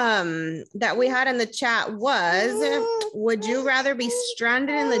 that we had in the chat was, would you rather be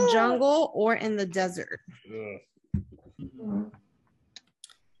stranded in the jungle or in the desert?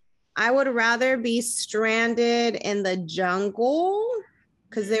 I would rather be stranded in the jungle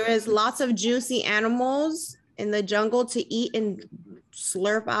because there is lots of juicy animals in the jungle to eat and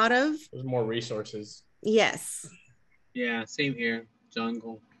slurp out of. There's more resources. Yes. Yeah, same here.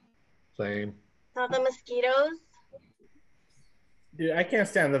 Jungle. Same. Saw the mosquitoes. Dude, I can't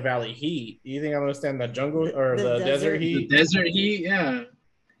stand the valley heat. You think I'm gonna stand the jungle or the desert heat? The desert heat, yeah.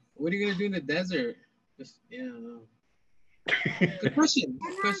 What are you gonna do in the desert? Just, yeah, I don't know. Good question.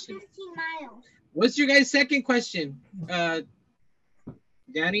 Good question. 15 miles. What's your guys' second question?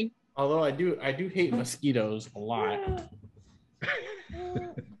 Danny? Although I do hate mosquitoes a lot.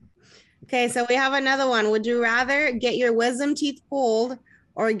 Okay, so we have another one. Would you rather get your wisdom teeth pulled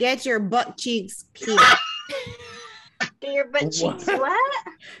or get your butt cheeks pierced? Get your butt cheeks what?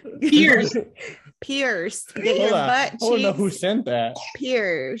 Pierced. Pierced. Get your butt I don't know who cheeks sent that.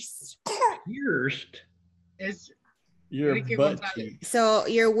 pierced. Pierced. It's Your butt cheeks. So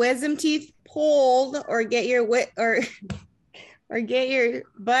your wisdom teeth pulled or get your get your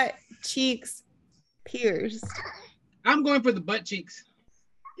butt cheeks pierced. I'm going for the butt cheeks.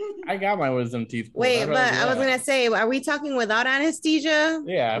 I got my wisdom teeth pulled. Wait, but I was gonna say, are we talking without anesthesia?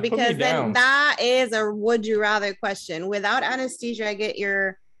 Yeah, because then that is a would you rather question. Without anesthesia, I get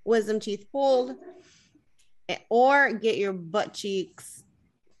your wisdom teeth pulled or get your butt cheeks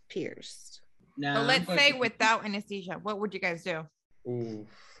pierced. Nah, So let's say without anesthesia, what would you guys do? Ooh.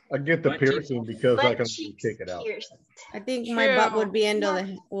 I get the Butt piercing because I Butt can cheeks take it out. pierced. I think my butt would be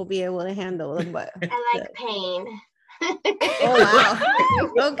will be able to handle the butt. I like pain.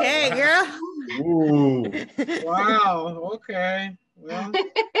 Oh wow. Okay, girl. Ooh. Wow. Okay. Well,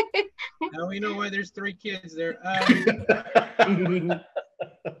 now we know why there's 3 kids there.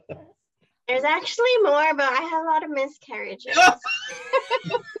 There's actually more, but I had a lot of miscarriages.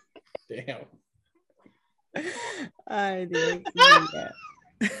 Damn. I didn't see that.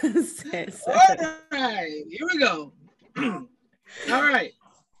 All right, here we go. All right.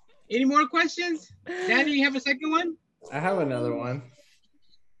 Any more questions? Danny, you have a second one? I have another one.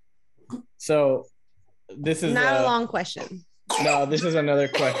 So this is not a long question. No, this is another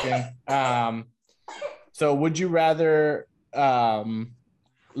question. So would you rather get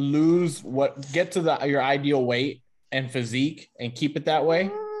to your ideal weight and physique and keep it that way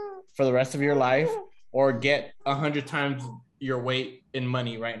for the rest of your life, or get 100 times your weight in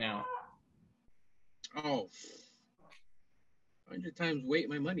money right now? Oh, 100 times weight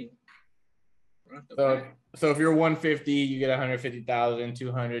my money. So if you're 150, you get 150,000,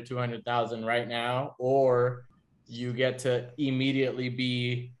 200, 200,000 right now, or you get to immediately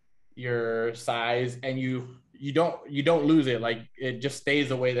be your size, and you don't lose it. Like, it just stays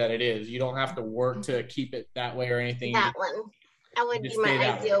the way that it is. You don't have to work to keep it that way or anything. That would be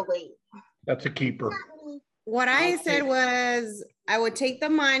my ideal weight. That's a keeper. What I said was I would take the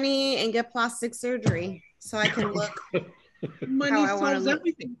money and get plastic surgery so I can look money how I want to solves look.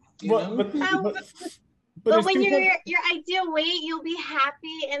 everything. But when you're your ideal weight, you'll be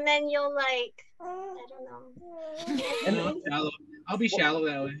happy, and then you'll I don't know. I'll be shallow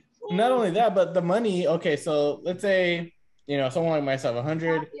that way. Not only that, but the money. Okay, so let's say, someone like myself,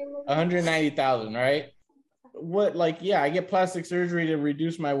 190,000, right? What, I get plastic surgery to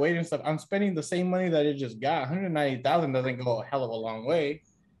reduce my weight and stuff. I'm spending the same money that it just got. 190,000 doesn't go a hell of a long way.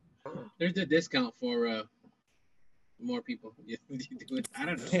 There's a discount for more people. I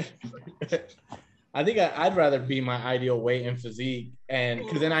don't know. I think I'd rather be my ideal weight and physique, and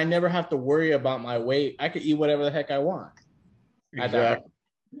because then I never have to worry about my weight. I could eat whatever the heck I want. Exactly.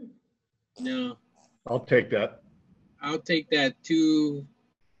 No. I'll take that. I'll take that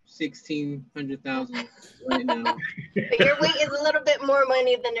 1,600,000 right now. But your weight is a little bit more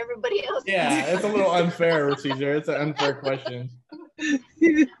money than everybody else. Yeah, it's a little unfair, Caesar. It's an unfair question.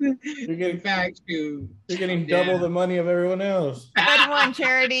 You're getting double the money of everyone else. Good one,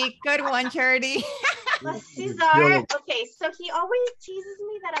 Charity. Good one, Charity. Well, Cesar, okay, so he always teases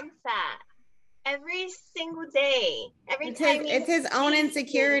me that I'm fat. Every single day. It's his own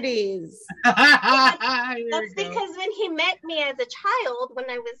insecurities. That's because when he met me as a child, when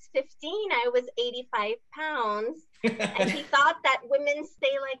I was 15, I was 85 pounds. And he thought that women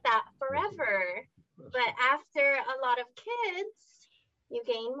stay like that forever. But after a lot of kids, you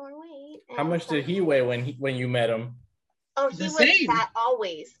gain more weight. How much did he weigh when you met him? Oh, he was fat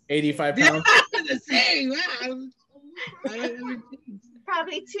always. 85 pounds? The same.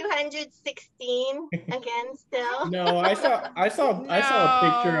 Probably 216 again still. No, I saw a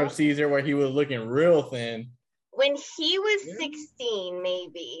picture of Caesar where he was looking real thin. When he was 16,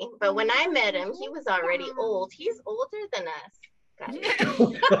 maybe. But when I met him, he was already old. He's older than us.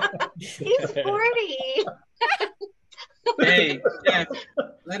 He's 40. Hey, Jeff,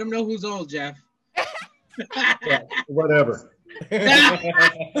 let him know who's old, Jeff. Yeah, whatever.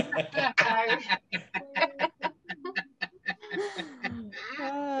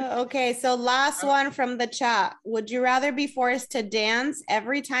 Okay, so last one from the chat. Would you rather be forced to dance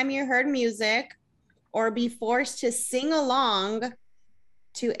every time you heard music, or be forced to sing along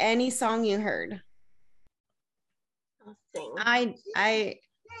to any song you heard? I'll sing.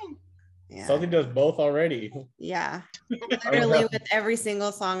 Yeah. Something does both already. Yeah, literally with every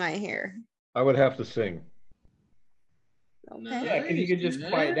single song I hear. I would have to sing. Okay. Yeah, because you could just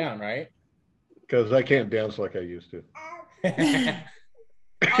quiet down, right? Because I can't dance like I used to.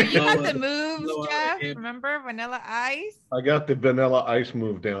 Oh, you got the moves, Jeff. Remember Vanilla Ice? I got the Vanilla Ice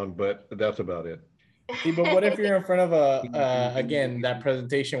move down, but that's about it. See, but what if you're in front of again, that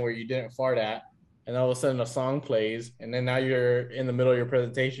presentation where you didn't fart at, and all of a sudden a song plays, and then now you're in the middle of your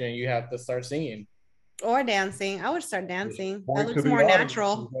presentation and you have to start singing. Or dancing. I would start dancing. Point That to looks the more audience.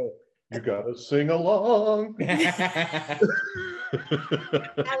 natural. You gotta sing along. I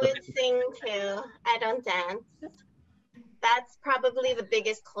would sing too. I don't dance. That's probably the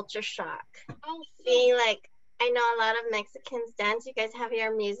biggest culture shock. Being like, I know a lot of Mexicans dance. You guys have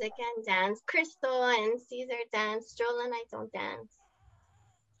your music and dance. Crystal and Caesar dance. Joel and I don't dance.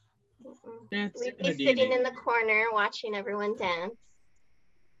 We'd be sitting in the corner watching everyone dance.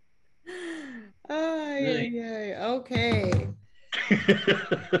 Okay.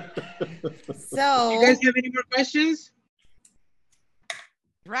 So, You guys have any more questions?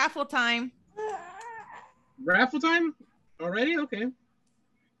 Raffle time. Raffle time already? Okay.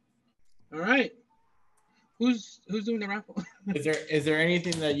 All right. Who's doing the raffle? Is there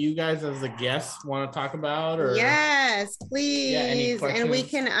anything that you guys as the guests want to talk about? Or yes, please. any And we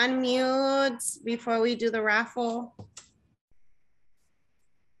questions? can unmute before we do the raffle.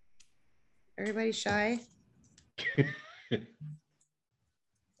 Everybody shy?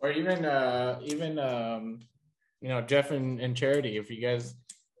 Or even Jeff and Charity, if you guys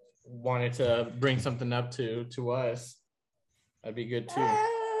wanted to bring something up to us, that'd be good too.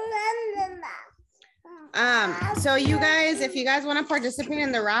 So you guys, if you guys want to participate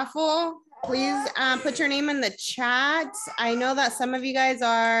in the raffle, please put your name in the chat. I know that some of you guys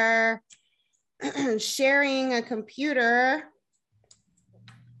are sharing a computer.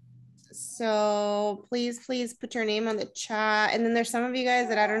 So please put your name on the chat. And then there's some of you guys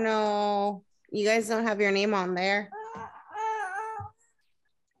that I don't know, you guys don't have your name on there.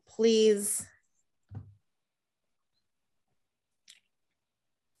 Please.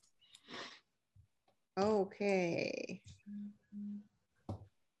 Okay.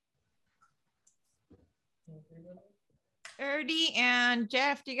 Erdy and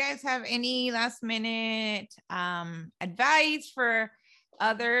Jeff, do you guys have any last minute advice for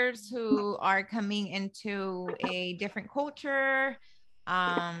others who are coming into a different culture?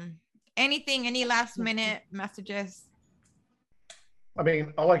 Anything, any last minute messages? I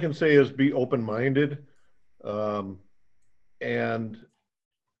mean, all I can say is be open-minded, and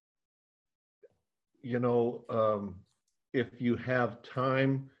you know, if you have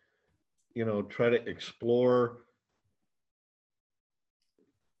time, you know, try to explore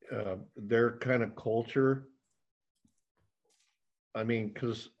their kind of culture. I mean,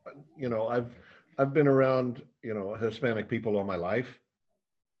 because you know, I've been around, you know, Hispanic people all my life,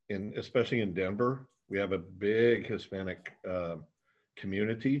 and especially in Denver, we have a big Hispanic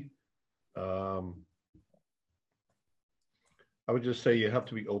community. I would just say you have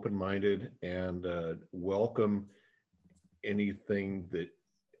to be open-minded and welcome anything that.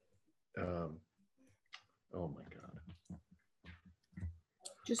 Oh my God.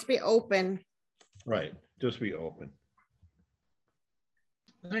 Just be open. Right. Just be open.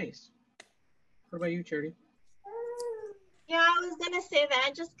 Nice. What about you, Charity? Yeah, I was gonna say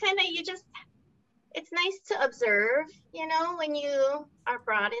that. Just kind of, it's nice to observe, you know, when you are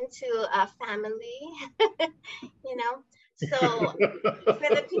brought into a family, you know. So for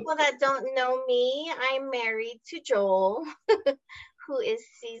the people that don't know me, I'm married to Joel, who is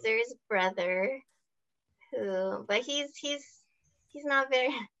Caesar's brother. But he's not very.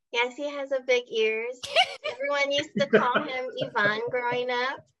 Yes, he has a big ears. Everyone used to call him Ivan growing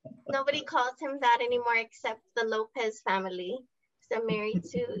up. Nobody calls him that anymore except the Lopez family. So I'm married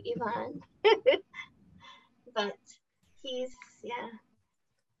to Ivan. But he's, yeah.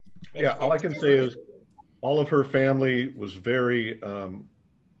 Yeah, all I can say is all of her family was very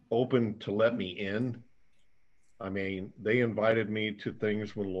open to let me in. I mean, they invited me to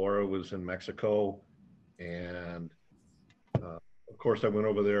things when Laura was in Mexico. And of course, I went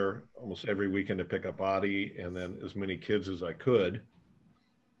over there almost every weekend to pick up Audie and then as many kids as I could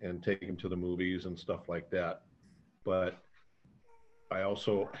and take them to the movies and stuff like that. But I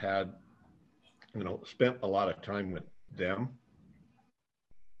also had, you know, spent a lot of time with them.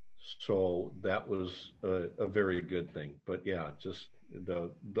 So that was a very good thing. But yeah, just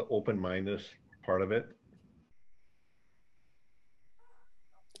the open-mindedness part of it.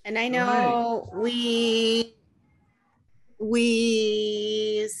 And I know we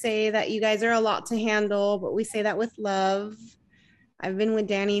say that you guys are a lot to handle, but we say that with love. I've been with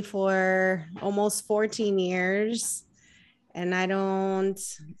Danny for almost 14 years and I don't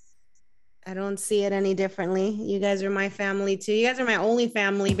see it any differently. You guys are my family too. You guys are my only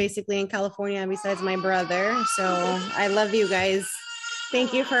family basically in California besides my brother. So I love you guys.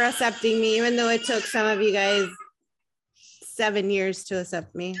 Thank you for accepting me, even though it took some of you guys 7 years to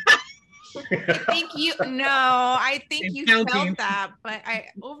accept me. I think you felt that, but I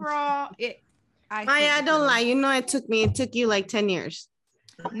don't lie. You know, it took you like 10 years.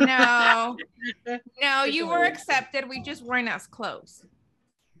 No, you were accepted. We just weren't as close.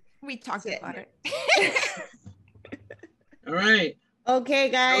 We talked about it. All right. Okay,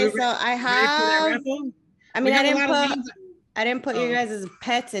 guys. So I have. I mean, I didn't put you guys as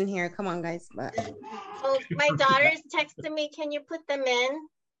pets in here. Come on, guys. But my daughter's texted me. Can you put them in?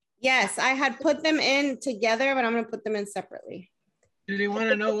 Yes, I had put them in together, but I'm gonna put them in separately. Do they want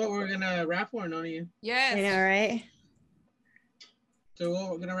to know what we're gonna raffle or none of you? Yes. I know, right?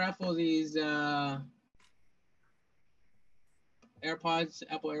 So we're gonna raffle these AirPods,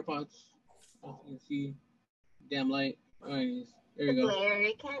 Apple AirPods. Oh, you can see, damn light. All right, there you go. Blair,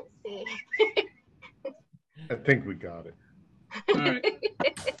 you can't see. I think we got it. All right.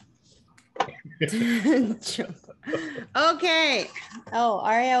 Okay. Oh,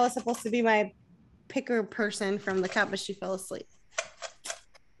 Aria was supposed to be my picker person from the cup, but she fell asleep.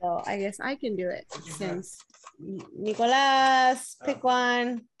 So I guess I can do it since Nicolas, pick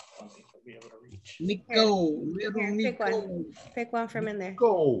one. Nico. Pick one from in there.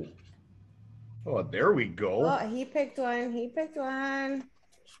 Go. Oh, there we go. Oh, he picked one.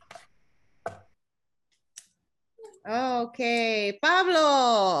 Okay,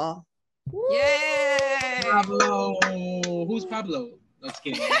 Pablo. Yay! Pablo. Who's Pablo? No, just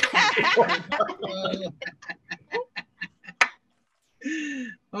kidding.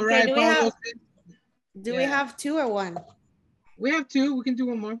 All right, do Pablo. Do we have 2 or 1? We have 2. We can do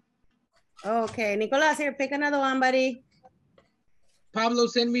one more. Okay, Nicolas, here, pick another one, buddy. Pablo,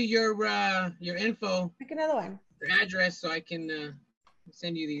 send me your info, Pick another one. your address, so I can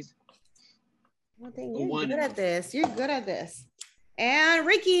send you these. Well, dang, you're good at this. You're good at this. And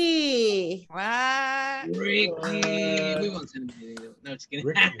Ricky. What? Ricky. We won't send him anything. No, just kidding.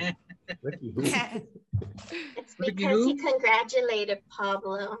 Ricky, who? It's Ricky because who? he congratulated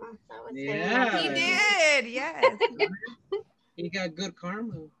Pablo. So it's Yeah. He did, yes. He got good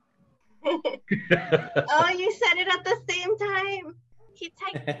karma. Oh, you said it at the same time. He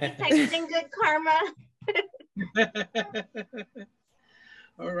typed in good karma.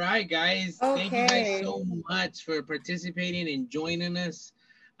 All right, guys. Okay. Thank you guys so much for participating and joining us.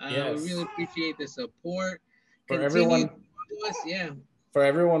 Yes. We really appreciate the support. For Continue everyone, to follow us. Yeah. for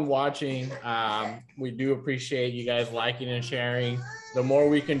everyone watching, we do appreciate you guys liking and sharing. The more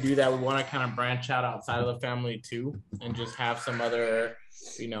we can do that, we want to kind of branch out outside of the family too, and just have some other,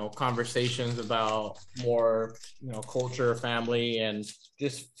 conversations about more, culture, family, and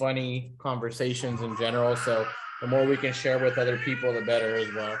just funny conversations in general. So the more we can share with other people, the better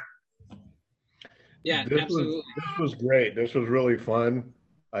as well. Yeah, This absolutely. was great. This was really fun.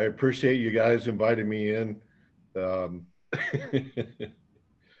 I appreciate you guys inviting me in.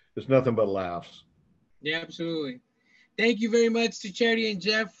 It's nothing but laughs. Yeah, absolutely. Thank you very much to Charity and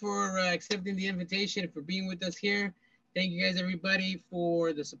Jeff for accepting the invitation and for being with us here. Thank you guys, everybody,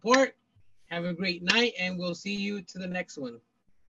 for the support. Have a great night, and we'll see you to the next one.